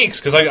 6 weeks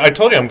because I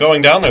told you I'm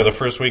going down there the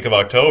first week of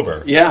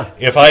October. Yeah.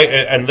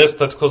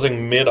 That's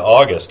closing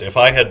mid-August. If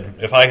I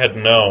had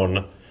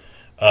known,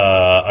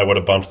 I would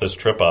have bumped this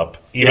trip up,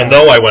 even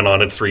though I went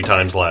on it 3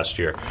 times last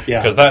year. Yeah.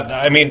 Because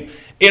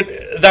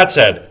that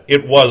said,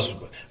 it was.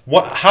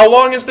 How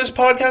long is this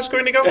podcast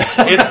going to go?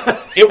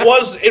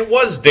 It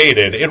was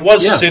dated. It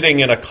was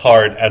sitting in a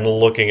cart and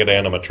looking at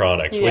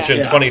animatronics, which in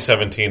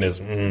 2017 is.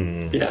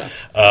 And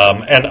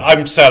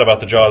I'm sad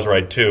about the Jaws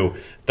ride too.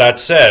 That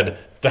said,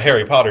 the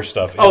Harry Potter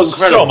stuff is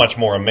so much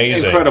more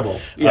amazing.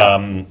 Incredible.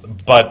 Yeah.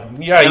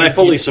 But yeah, and I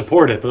fully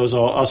support it, but it was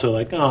also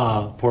like,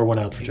 pour one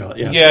out for Jaws.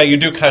 Yeah. Yeah, you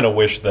do kind of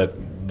wish that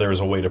there's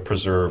a way to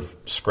preserve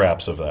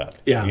scraps of that.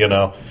 Yeah. You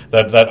know?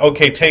 That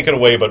okay, take it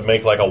away, but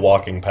make like a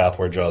walking path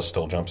where Jaws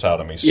still jumps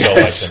out at me so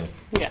I can...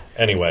 Yeah.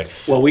 Anyway.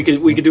 Well, we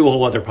could do a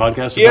whole other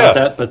podcast about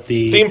that, but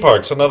the... Theme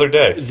parks, another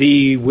day.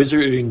 The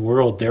Wizarding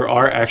World, there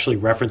are actually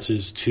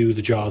references to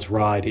the Jaws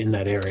ride in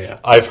that area.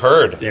 I've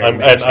heard.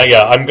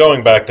 I'm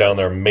going back down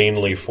there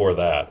mainly for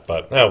that,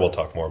 but we'll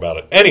talk more about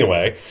it.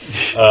 Anyway.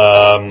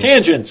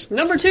 Tangents.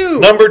 Number 2.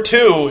 Number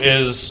 2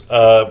 is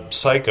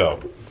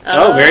Psycho.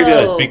 Oh, very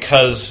good.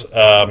 Because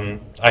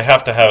I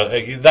have to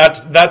have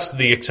that's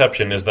the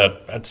exception. Is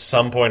that at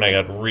some point I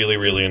got really,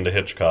 really into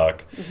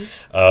Hitchcock.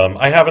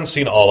 I haven't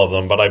seen all of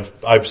them, but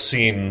I've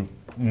seen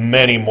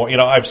many more. You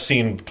know, I've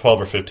seen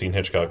 12 or 15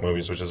 Hitchcock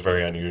movies, which is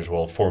very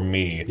unusual for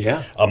me.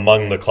 Yeah.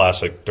 Among the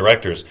classic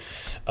directors.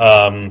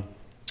 Psycho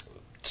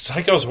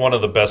is one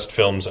of the best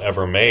films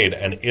ever made,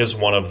 and is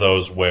one of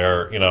those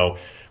where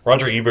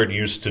Roger Ebert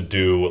used to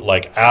do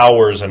like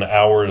hours and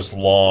hours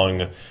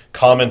long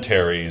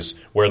commentaries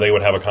where they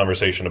would have a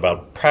conversation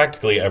about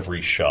practically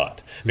every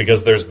shot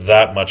because there's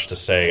that much to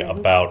say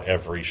about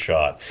every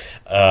shot.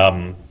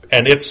 And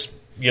it's,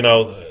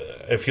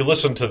 if you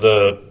listen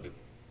to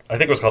I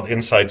think it was called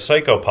Inside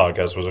Psycho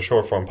podcast, was a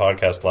short form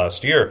podcast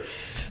last year.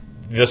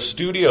 The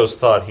studios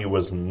thought he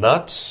was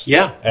nuts.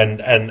 Yeah.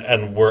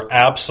 And were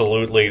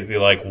absolutely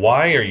like,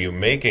 why are you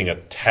making a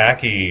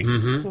tacky,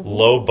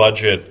 low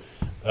budget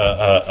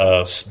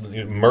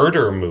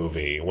murder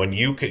movie when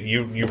you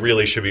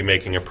really should be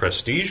making a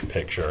prestige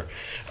picture?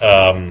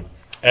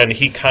 And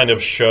he kind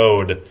of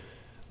showed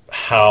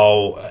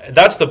how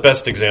that's the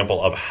best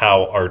example of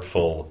how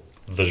artful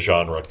the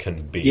genre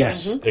can be.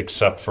 Yes.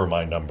 Except for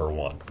my number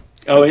 1.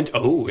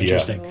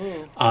 Interesting.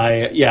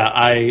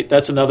 Yeah.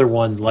 That's another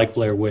one like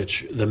Blair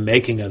Witch, the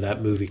making of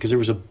that movie, because there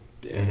was a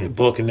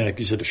book and, like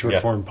you said, a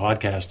short form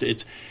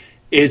podcast.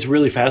 It's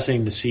really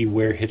fascinating to see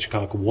where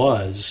Hitchcock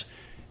was.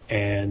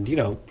 And,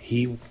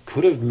 he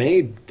could have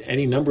made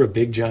any number of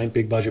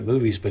big budget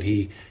movies, but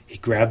he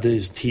grabbed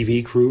his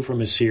TV crew from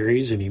his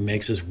series and he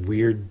makes this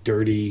weird,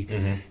 dirty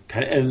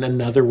kind of, and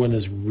another one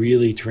is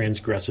really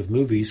transgressive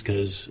movies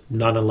because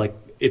not unlike,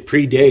 it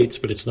predates,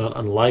 but it's not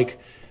unlike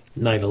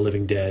Night of the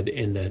Living Dead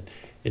in the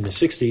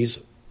 60s.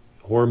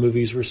 Horror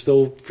movies were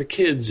still for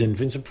kids and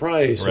Vincent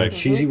Price and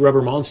cheesy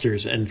rubber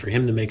monsters. And for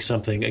him to make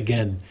something,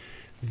 again,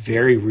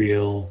 very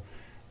real,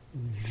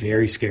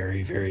 very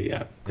scary, very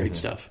great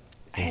stuff.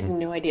 I had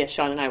no idea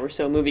Sean and I were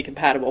so movie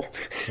compatible.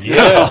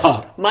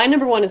 Yeah. My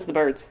number 1 is The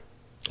Birds.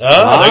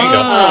 Oh, there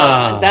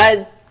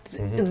you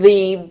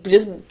go.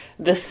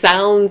 The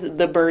sound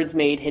the birds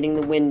made hitting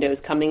the windows,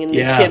 coming in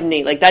the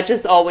chimney, like that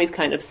just always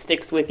kind of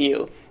sticks with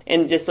you.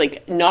 And just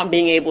like not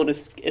being able to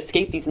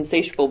escape these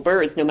insatiable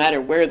birds, no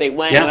matter where they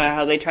went, no matter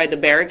how they tried to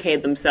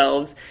barricade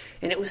themselves.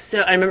 And it was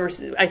so. I remember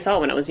I saw it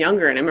when I was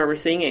younger, and I remember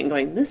seeing it and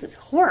going, "This is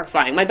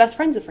horrifying." My best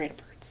friend's afraid of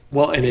birds.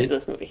 Well, and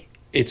this movie.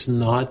 It's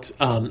not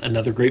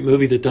another great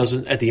movie that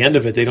doesn't, at the end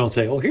of it, they don't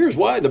say, "Oh, here's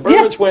why the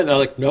birds went." They're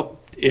like, "Nope,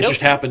 it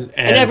just happened."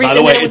 And by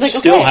the way, it's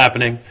still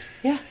happening.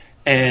 Yeah.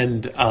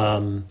 And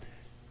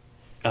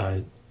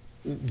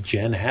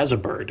Jen has a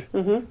bird,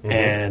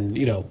 and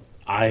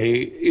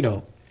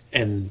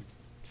and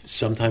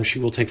sometimes she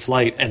will take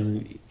flight,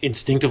 and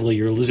instinctively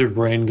your lizard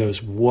brain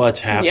goes,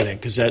 "What's happening?"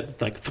 Because that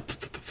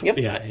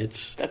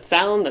it's that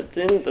sound that's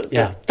in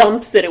the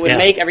thumps that it would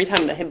make every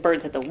time the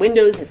birds hit the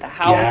windows, hit the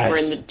house, or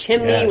in the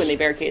chimney when they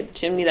barricaded the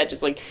chimney. That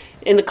just like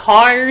in the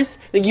cars,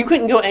 like you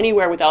couldn't go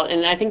anywhere without.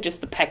 And I think just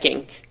the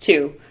pecking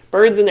too,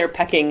 birds in their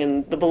pecking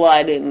and the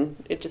blood, and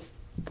it just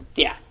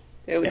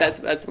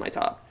that's my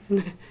top.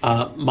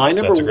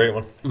 That's a great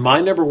one. My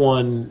number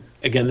 1,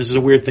 again, this is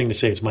a weird thing to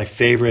say. It's my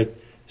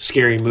favorite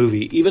scary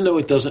movie, even though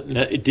it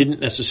didn't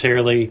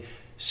necessarily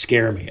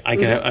scare me. I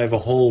have a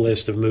whole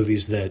list of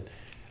movies that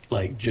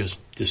like just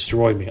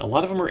destroyed me. A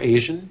lot of them are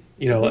Asian.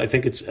 I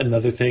think it's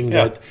another thing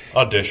that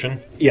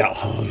Audition. Yeah.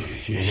 Oh,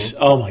 geez.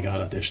 Oh my God,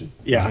 Audition.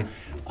 Yeah.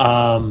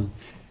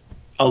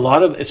 A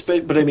lot of,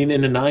 but I mean, in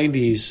the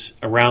 90s,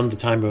 around the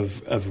time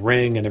of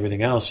Ring and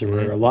everything else, there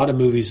were a lot of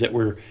movies that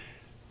were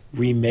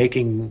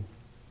remaking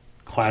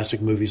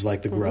classic movies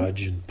like The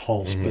Grudge and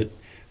Pulse, but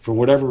for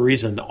whatever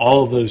reason,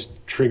 all of those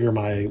trigger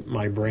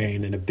my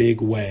brain in a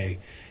big way.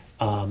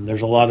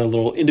 There's a lot of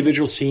little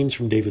individual scenes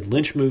from David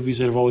Lynch movies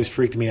that have always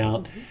freaked me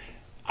out.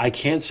 I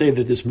can't say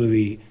that this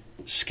movie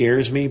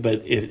scares me,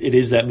 but it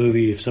is that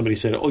movie. If somebody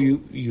said, "Oh,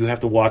 you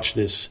have to watch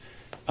this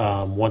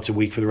once a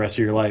week for the rest of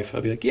your life,"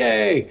 I'd be like,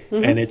 "Yay!"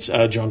 And it's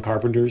John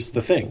Carpenter's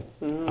The Thing.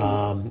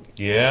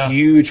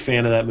 Huge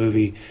fan of that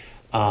movie.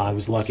 I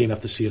was lucky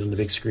enough to see it on the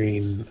big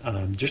screen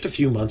just a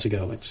few months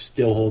ago. It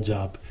still holds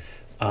up.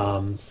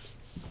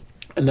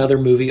 Another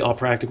movie, all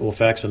practical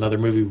effects. Another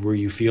movie where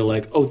you feel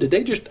like, oh, did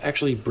they just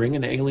actually bring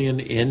an alien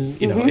in?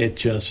 It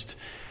just,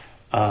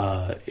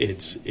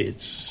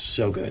 it's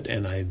so good,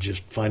 and I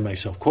just find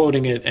myself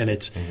quoting it. And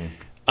it's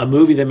a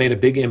movie that made a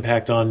big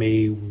impact on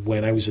me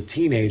when I was a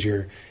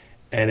teenager,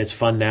 and it's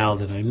fun now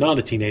that I'm not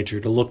a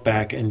teenager to look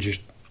back and just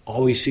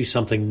always see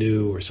something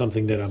new or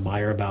something that I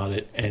admire about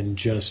it, and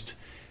just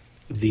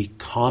the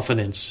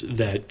confidence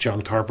that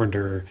John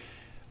Carpenter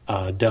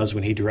does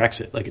when he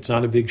directs it. Like, it's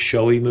not a big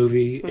showy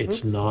movie.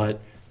 It's not,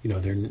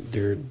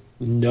 there are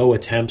no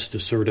attempts to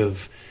sort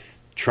of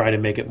try to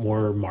make it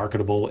more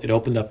marketable. It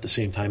opened up the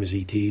same time as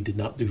E.T., did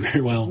not do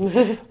very well.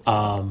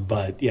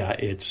 But yeah,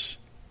 it's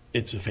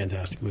a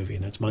fantastic movie,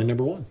 and that's my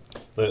number one.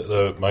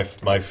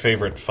 My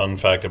favorite fun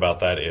fact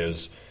about that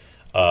is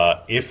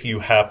if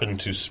you happen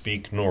to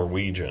speak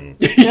Norwegian,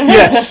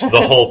 yes,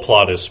 the whole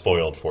plot is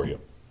spoiled for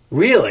you.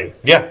 Really?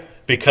 Yeah,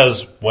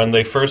 because when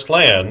they first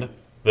land,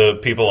 the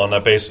people on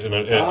that base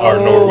are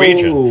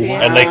Norwegian,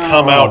 and they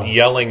come out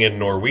yelling in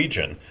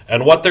Norwegian.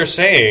 And what they're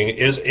saying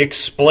is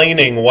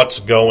explaining what's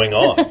going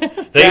on.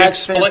 They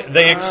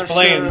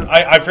explain.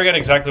 I forget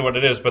exactly what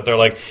it is, but they're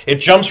like, it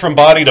jumps from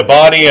body to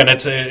body, and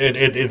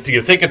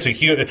you think it's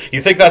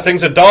you think that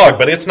thing's a dog,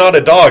 but it's not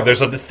a dog.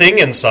 There's a thing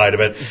inside of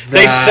it.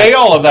 They say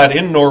all of that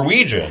in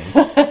Norwegian.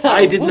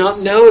 I did not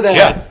know that.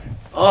 Yeah.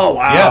 Oh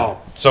wow. Yeah.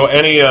 So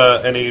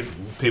any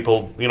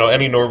people,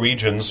 any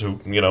Norwegians who,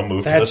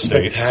 moved to the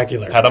States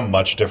had a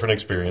much different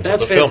experience with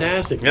the film.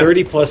 That's fantastic.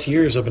 30 plus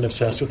years I've been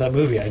obsessed with that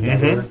movie. I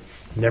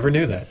never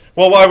knew that.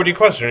 Well, why would you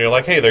question it? You're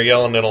like, hey, they're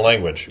yelling in a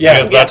language. Yeah.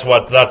 Because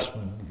that's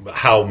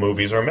how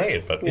movies are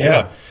made. But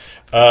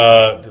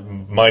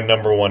my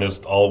number one is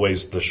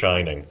always The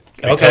Shining.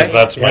 Because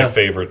that's my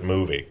favorite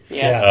movie.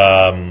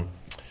 Yeah.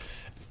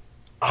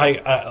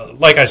 I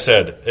like I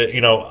said,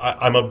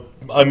 I'm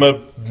a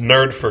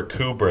nerd for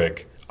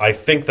Kubrick. I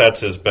think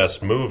that's his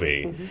best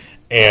movie.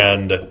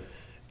 And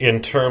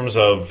in terms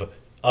of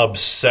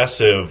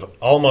obsessive,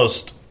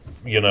 almost,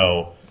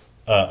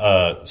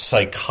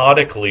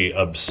 psychotically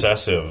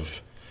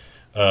obsessive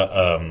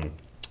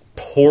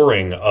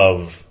pouring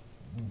of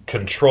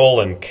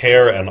control and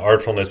care and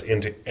artfulness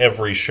into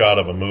every shot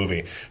of a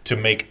movie to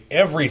make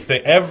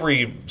everything,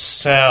 every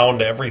sound,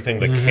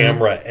 everything the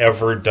camera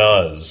ever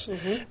does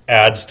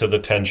adds to the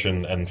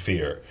tension and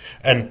fear.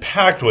 And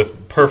packed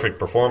with perfect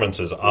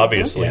performances,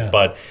 obviously,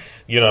 but,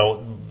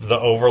 the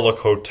Overlook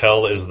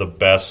Hotel is the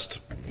best,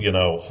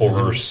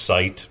 horror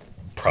site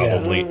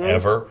probably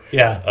ever.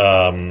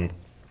 Yeah.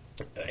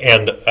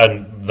 And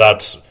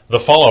that's the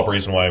follow-up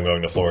reason why I'm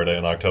going to Florida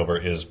in October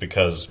is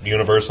because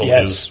Universal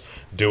is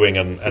doing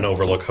an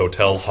Overlook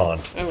Hotel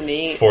haunt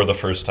for the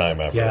first time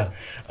ever. Yeah.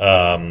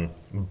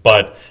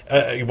 But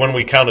when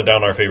we counted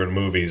down our favorite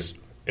movies,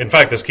 in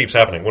fact, this keeps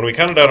happening. When we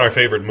counted down our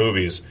favorite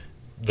movies,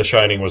 The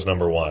Shining was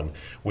number one.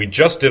 We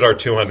just did our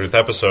 200th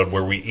episode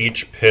where we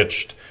each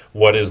pitched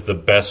what is the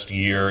best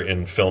year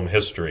in film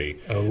history.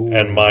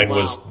 And mine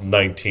was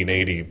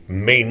 1980,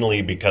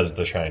 mainly because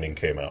The Shining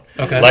came out.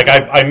 Okay. Like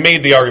I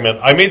made the argument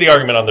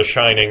on The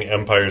Shining,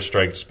 Empire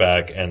Strikes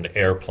Back, and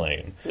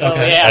Airplane.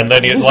 Okay. Yeah. And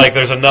then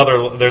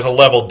there's a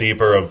level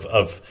deeper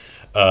of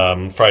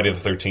Friday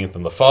the 13th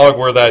and The Fog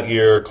were that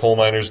year, Coal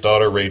Miner's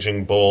Daughter,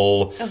 Raging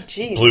Bull,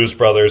 Blues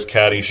Brothers,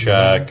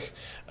 Caddyshack.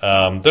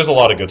 There's a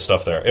lot of good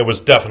stuff there. It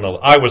was definitely,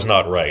 I was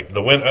not right.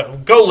 The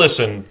win. Go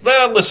listen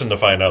to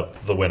find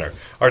out the winner.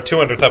 Our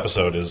 200th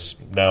episode is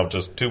now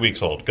just 2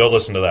 weeks old. Go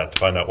listen to that to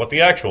find out what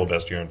the actual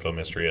best year in film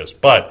history is.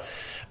 But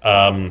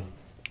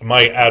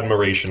my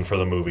admiration for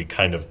the movie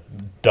kind of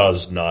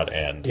does not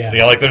end.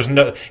 Yeah. Like there's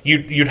no,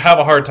 you'd have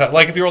a hard time.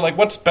 Like if you were like,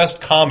 what's best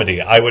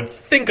comedy? I would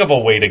think of a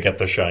way to get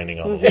The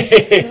Shining on the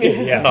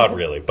list. Not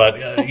really, but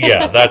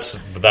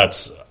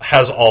that's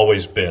has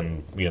always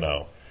been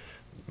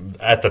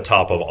at the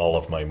top of all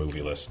of my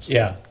movie lists.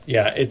 Yeah.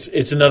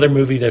 It's another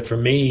movie that for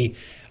me,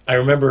 I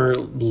remember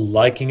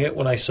liking it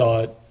when I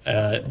saw it,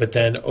 but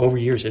then over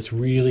years it's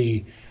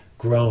really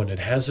grown. It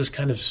has this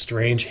kind of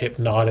strange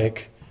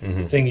hypnotic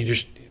thing. You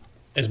just,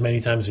 as many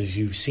times as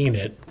you've seen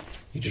it,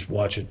 you just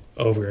watch it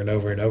over and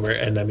over and over.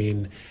 And I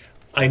mean,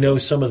 I know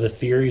some of the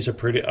theories are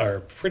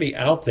pretty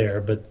out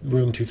there, but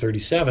Room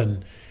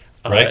 237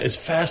 Right. is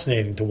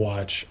fascinating to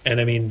watch.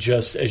 And I mean,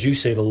 just as you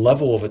say, the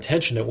level of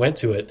attention that went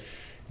to it.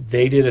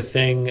 They did a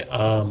thing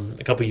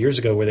a couple years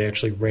ago where they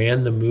actually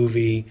ran the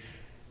movie,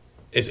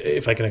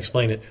 if I can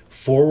explain it,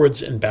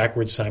 forwards and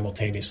backwards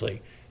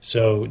simultaneously.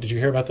 So, did you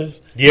hear about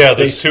this? Yeah,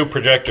 there's two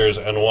projectors,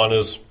 and one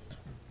is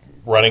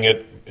running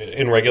it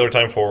in regular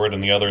time forward,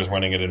 and the other is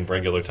running it in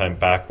regular time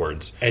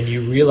backwards. And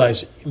you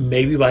realize,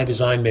 maybe by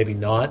design, maybe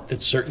not, that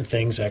certain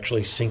things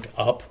actually sync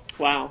up.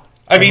 Wow.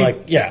 I mean,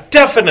 like, yeah.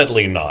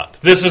 definitely not.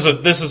 This is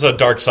a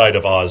Dark Side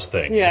of Oz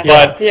thing. Yeah.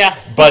 But Yeah.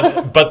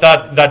 but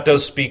that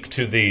does speak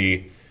to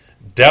the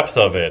depth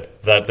of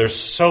it. That there's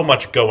so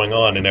much going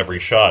on in every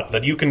shot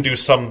that you can do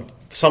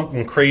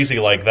something crazy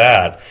like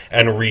that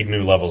and read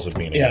new levels of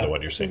meaning into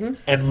what you're seeing. Mm-hmm.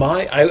 And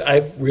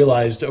I've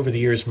realized over the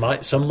years,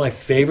 some of my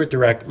favorite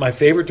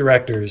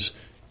directors,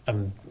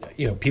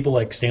 people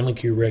like Stanley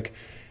Kubrick,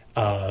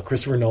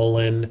 Christopher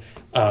Nolan,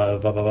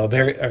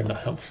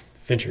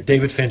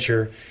 David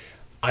Fincher.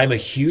 I'm a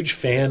huge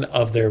fan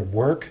of their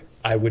work.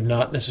 I would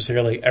not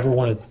necessarily ever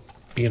want to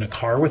be in a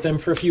car with them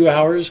for a few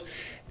hours.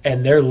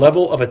 And their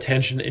level of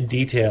attention and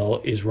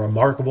detail is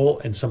remarkable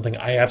and something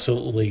I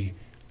absolutely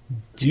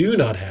do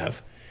not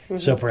have. Mm-hmm.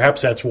 So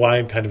perhaps that's why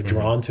I'm kind of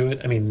drawn to it.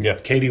 I mean,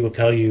 Katie will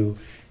tell you,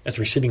 as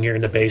we're sitting here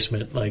in the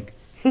basement, like,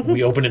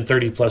 we open in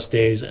 30-plus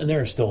days, and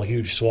there are still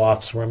huge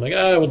swaths where I'm like,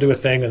 we'll do a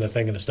thing and a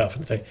thing and a stuff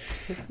and a thing.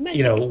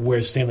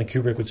 Whereas Stanley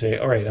Kubrick would say,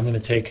 all right, I'm going to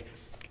take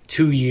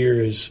 2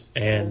 years,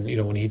 and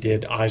when he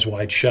did Eyes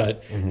Wide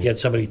Shut, he had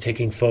somebody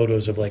taking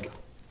photos of like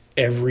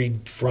every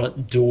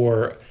front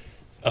door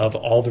of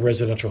all the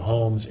residential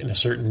homes in a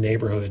certain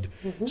neighborhood,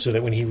 so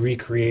that when he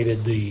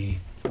recreated the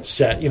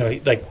set,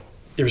 like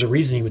there's a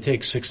reason he would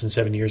take 6 and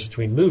 7 years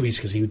between movies,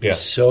 because he would be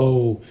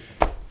so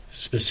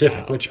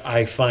specific, which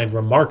I find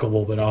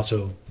remarkable, but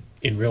also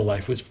in real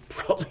life was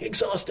probably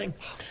exhausting.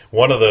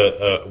 One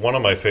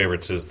of my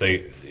favorites is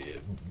the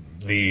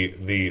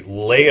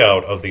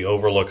layout of the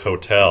Overlook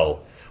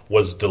Hotel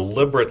was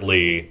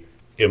deliberately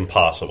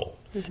impossible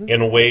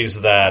in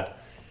ways that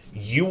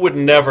you would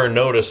never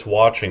notice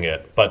watching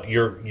it, but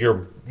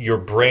your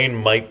brain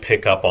might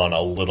pick up on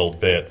a little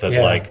bit that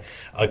like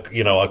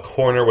a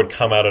corner would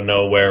come out of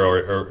nowhere,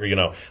 or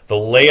the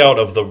layout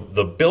of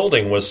the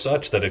building was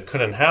such that it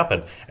couldn't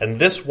happen, and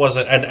this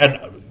wasn't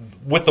and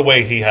with the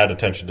way he had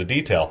attention to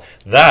detail,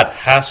 that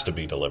has to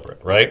be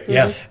deliberate, right?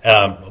 Yeah.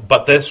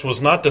 But this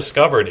was not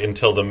discovered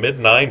until the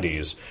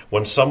mid-'90s,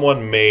 when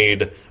someone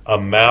made a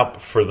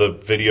map for the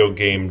video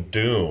game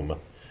Doom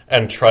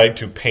and tried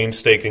to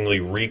painstakingly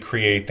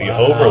recreate the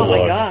Overlook,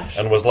 oh my gosh.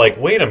 and was like,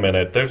 wait a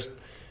minute,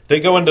 they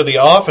go into the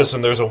office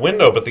and there's a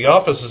window, but the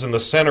office is in the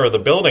center of the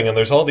building and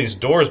there's all these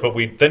doors, but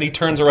then he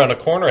turns around a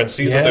corner and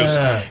sees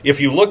that if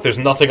you look, there's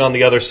nothing on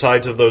the other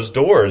sides of those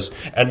doors.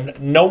 And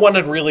no one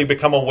had really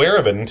become aware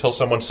of it until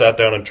someone sat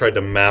down and tried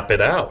to map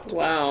it out.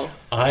 Wow.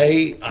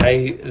 It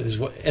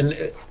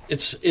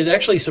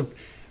actually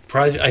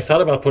surprised me. I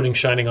thought about putting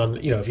Shining on,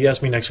 if you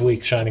ask me next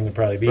week, Shining would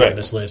probably be on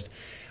this list.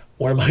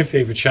 One of my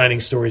favorite Shining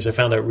stories I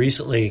found out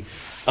recently,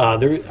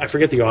 I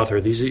forget the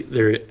author.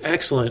 They're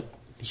excellent,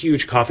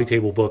 huge coffee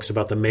table books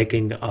about the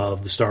making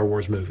of the Star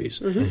Wars movies.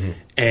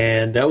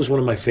 And that was one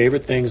of my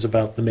favorite things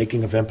about the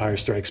making of Empire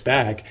Strikes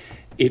Back.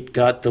 It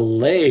got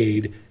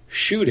delayed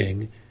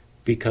shooting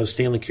because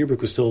Stanley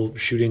Kubrick was still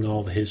shooting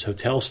all his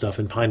hotel stuff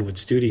in Pinewood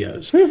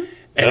Studios. And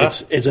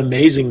it's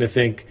amazing to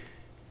think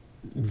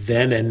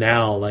then and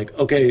now, like,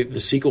 okay,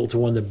 the sequel to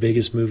one of the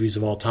biggest movies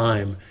of all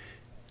time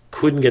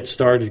couldn't get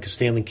started because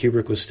Stanley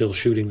Kubrick was still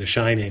shooting The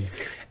Shining.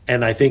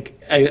 And I think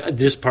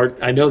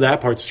I know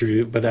that part's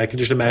true, but I can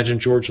just imagine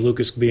George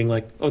Lucas being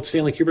like, "Oh, it's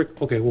Stanley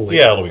Kubrick. Okay, we'll wait.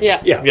 Yeah.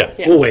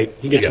 We'll wait.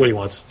 He gets what he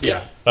wants."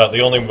 Yeah.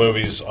 The only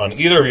movies on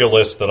either of your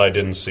lists that I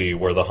didn't see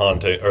were The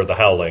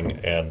Howling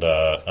and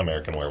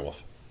American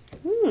Werewolf.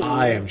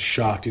 I am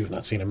shocked you have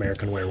not seen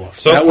American Werewolf.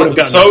 So's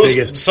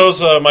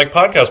my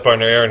podcast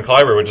partner Aaron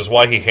Kleiber, which is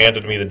why he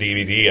handed me the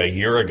DVD a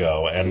year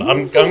ago, and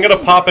I'm going to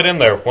pop it in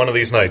there one of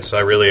these nights. I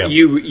really am.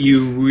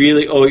 You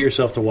really owe it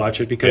yourself to watch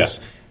it because.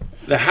 Yeah.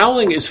 The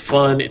Howling is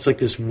fun. It's like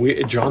this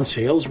weird. John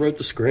Sayles wrote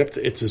the script.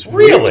 It's this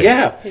really,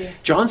 yeah.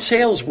 John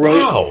Sayles wrote.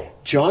 Wow.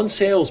 John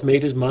Sayles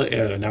made his money.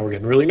 Now we're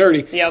getting really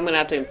nerdy. Yeah, I'm gonna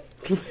have to.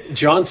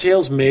 John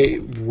Sayles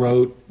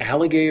wrote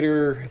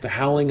Alligator, The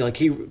Howling,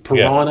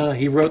 Piranha. Yeah.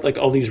 He wrote like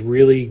all these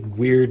really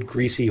weird,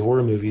 greasy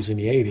horror movies in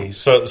the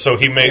 '80s. So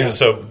he made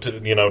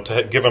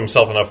to give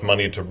himself enough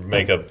money to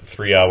make a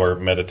 3-hour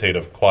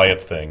meditative,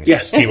 quiet thing.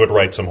 Yes, he would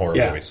write some horror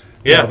movies.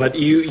 Yeah, but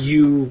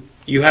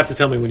you have to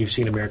tell me when you've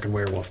seen American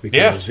Werewolf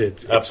because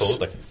it's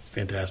absolutely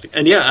fantastic.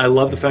 And I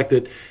love the fact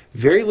that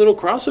very little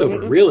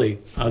crossover, really,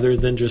 other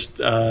than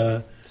just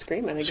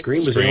Scream. I think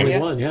Scream was the only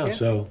one. Yeah,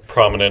 so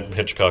prominent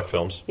Hitchcock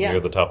films near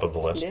the top of the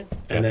list. Yeah.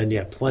 And then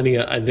there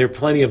are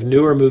plenty of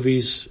newer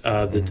movies.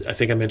 That I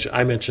think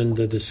I mentioned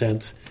The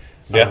Descent.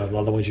 A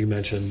lot of the ones you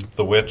mentioned.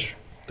 The Witch.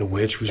 The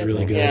Witch was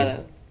really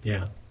good.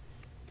 Yeah.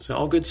 So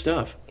all good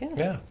stuff.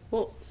 Yeah.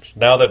 Well.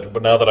 Now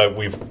that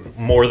we've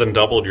more than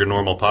doubled your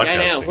normal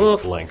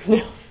podcasting length.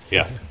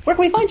 Yeah. Where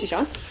can we find you,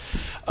 Sean?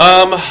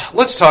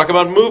 Let's talk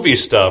about movie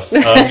stuff.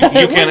 You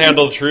Can't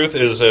Handle the Truth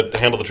is at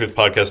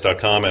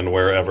handlethetruthpodcast.com, and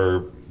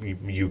wherever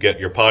you get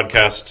your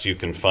podcasts, you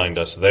can find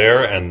us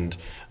there. And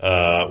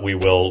we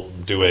will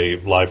do a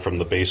live from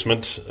the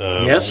basement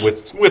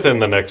within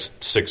the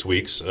next 6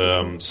 weeks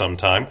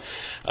sometime.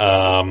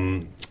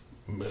 The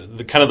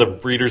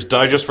Reader's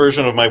Digest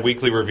version of my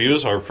weekly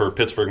reviews are for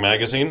Pittsburgh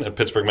Magazine at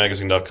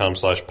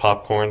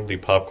pittsburghmagazine.com/popcorn, the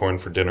Popcorn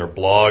for Dinner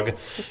blog.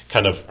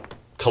 Kind of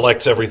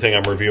collects everything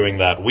I'm reviewing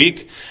that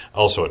week.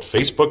 Also at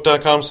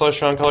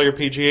facebook.com/Sean Collier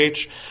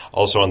PGH.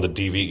 Also on the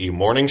DVE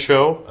Morning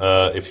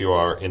Show, if you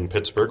are in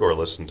Pittsburgh or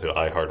listen to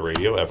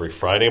iHeartRadio every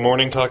Friday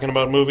morning talking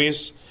about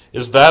movies.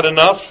 Is that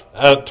enough?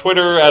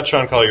 Twitter at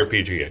Sean Collier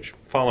PGH.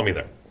 Follow me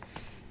there.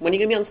 When are you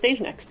going to be on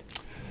stage next?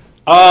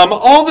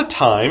 All the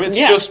time. It's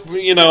just,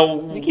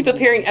 You keep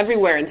appearing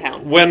everywhere in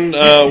town. When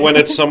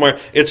it's somewhere,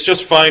 it's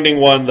just finding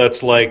one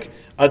that's like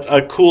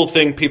a cool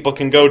thing people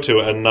can go to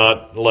and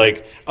not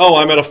like, oh,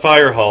 I'm at a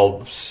fire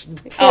hall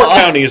 4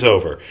 counties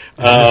over.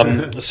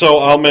 So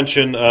I'll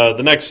mention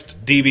the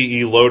next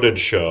DVE Loaded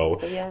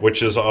show,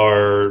 which is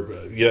our,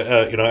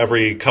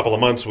 every couple of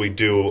months we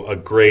do a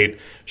great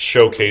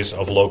showcase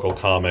of local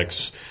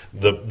comics,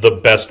 the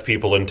best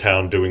people in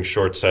town doing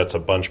short sets, a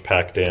bunch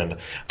packed in.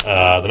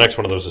 The next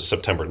one of those is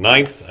September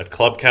 9th at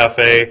Club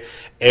Cafe.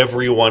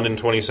 Everyone in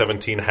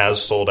 2017 has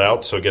sold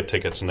out, so get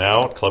tickets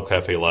now at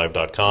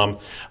clubcafelive.com.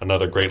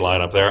 Another great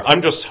lineup there.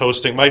 I'm just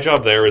hosting. My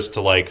job there is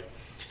to,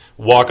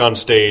 walk on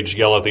stage,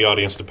 yell at the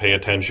audience to pay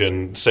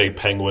attention, say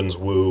penguins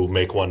woo,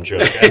 make one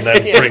joke, and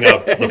then bring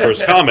up the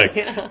first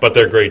comic. But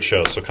they're great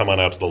shows, so come on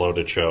out to the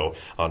Loaded Show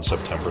on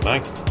September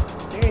 9th.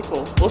 Very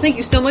cool. Well, thank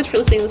you so much for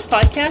listening to this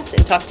podcast,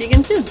 and talk to you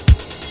again soon.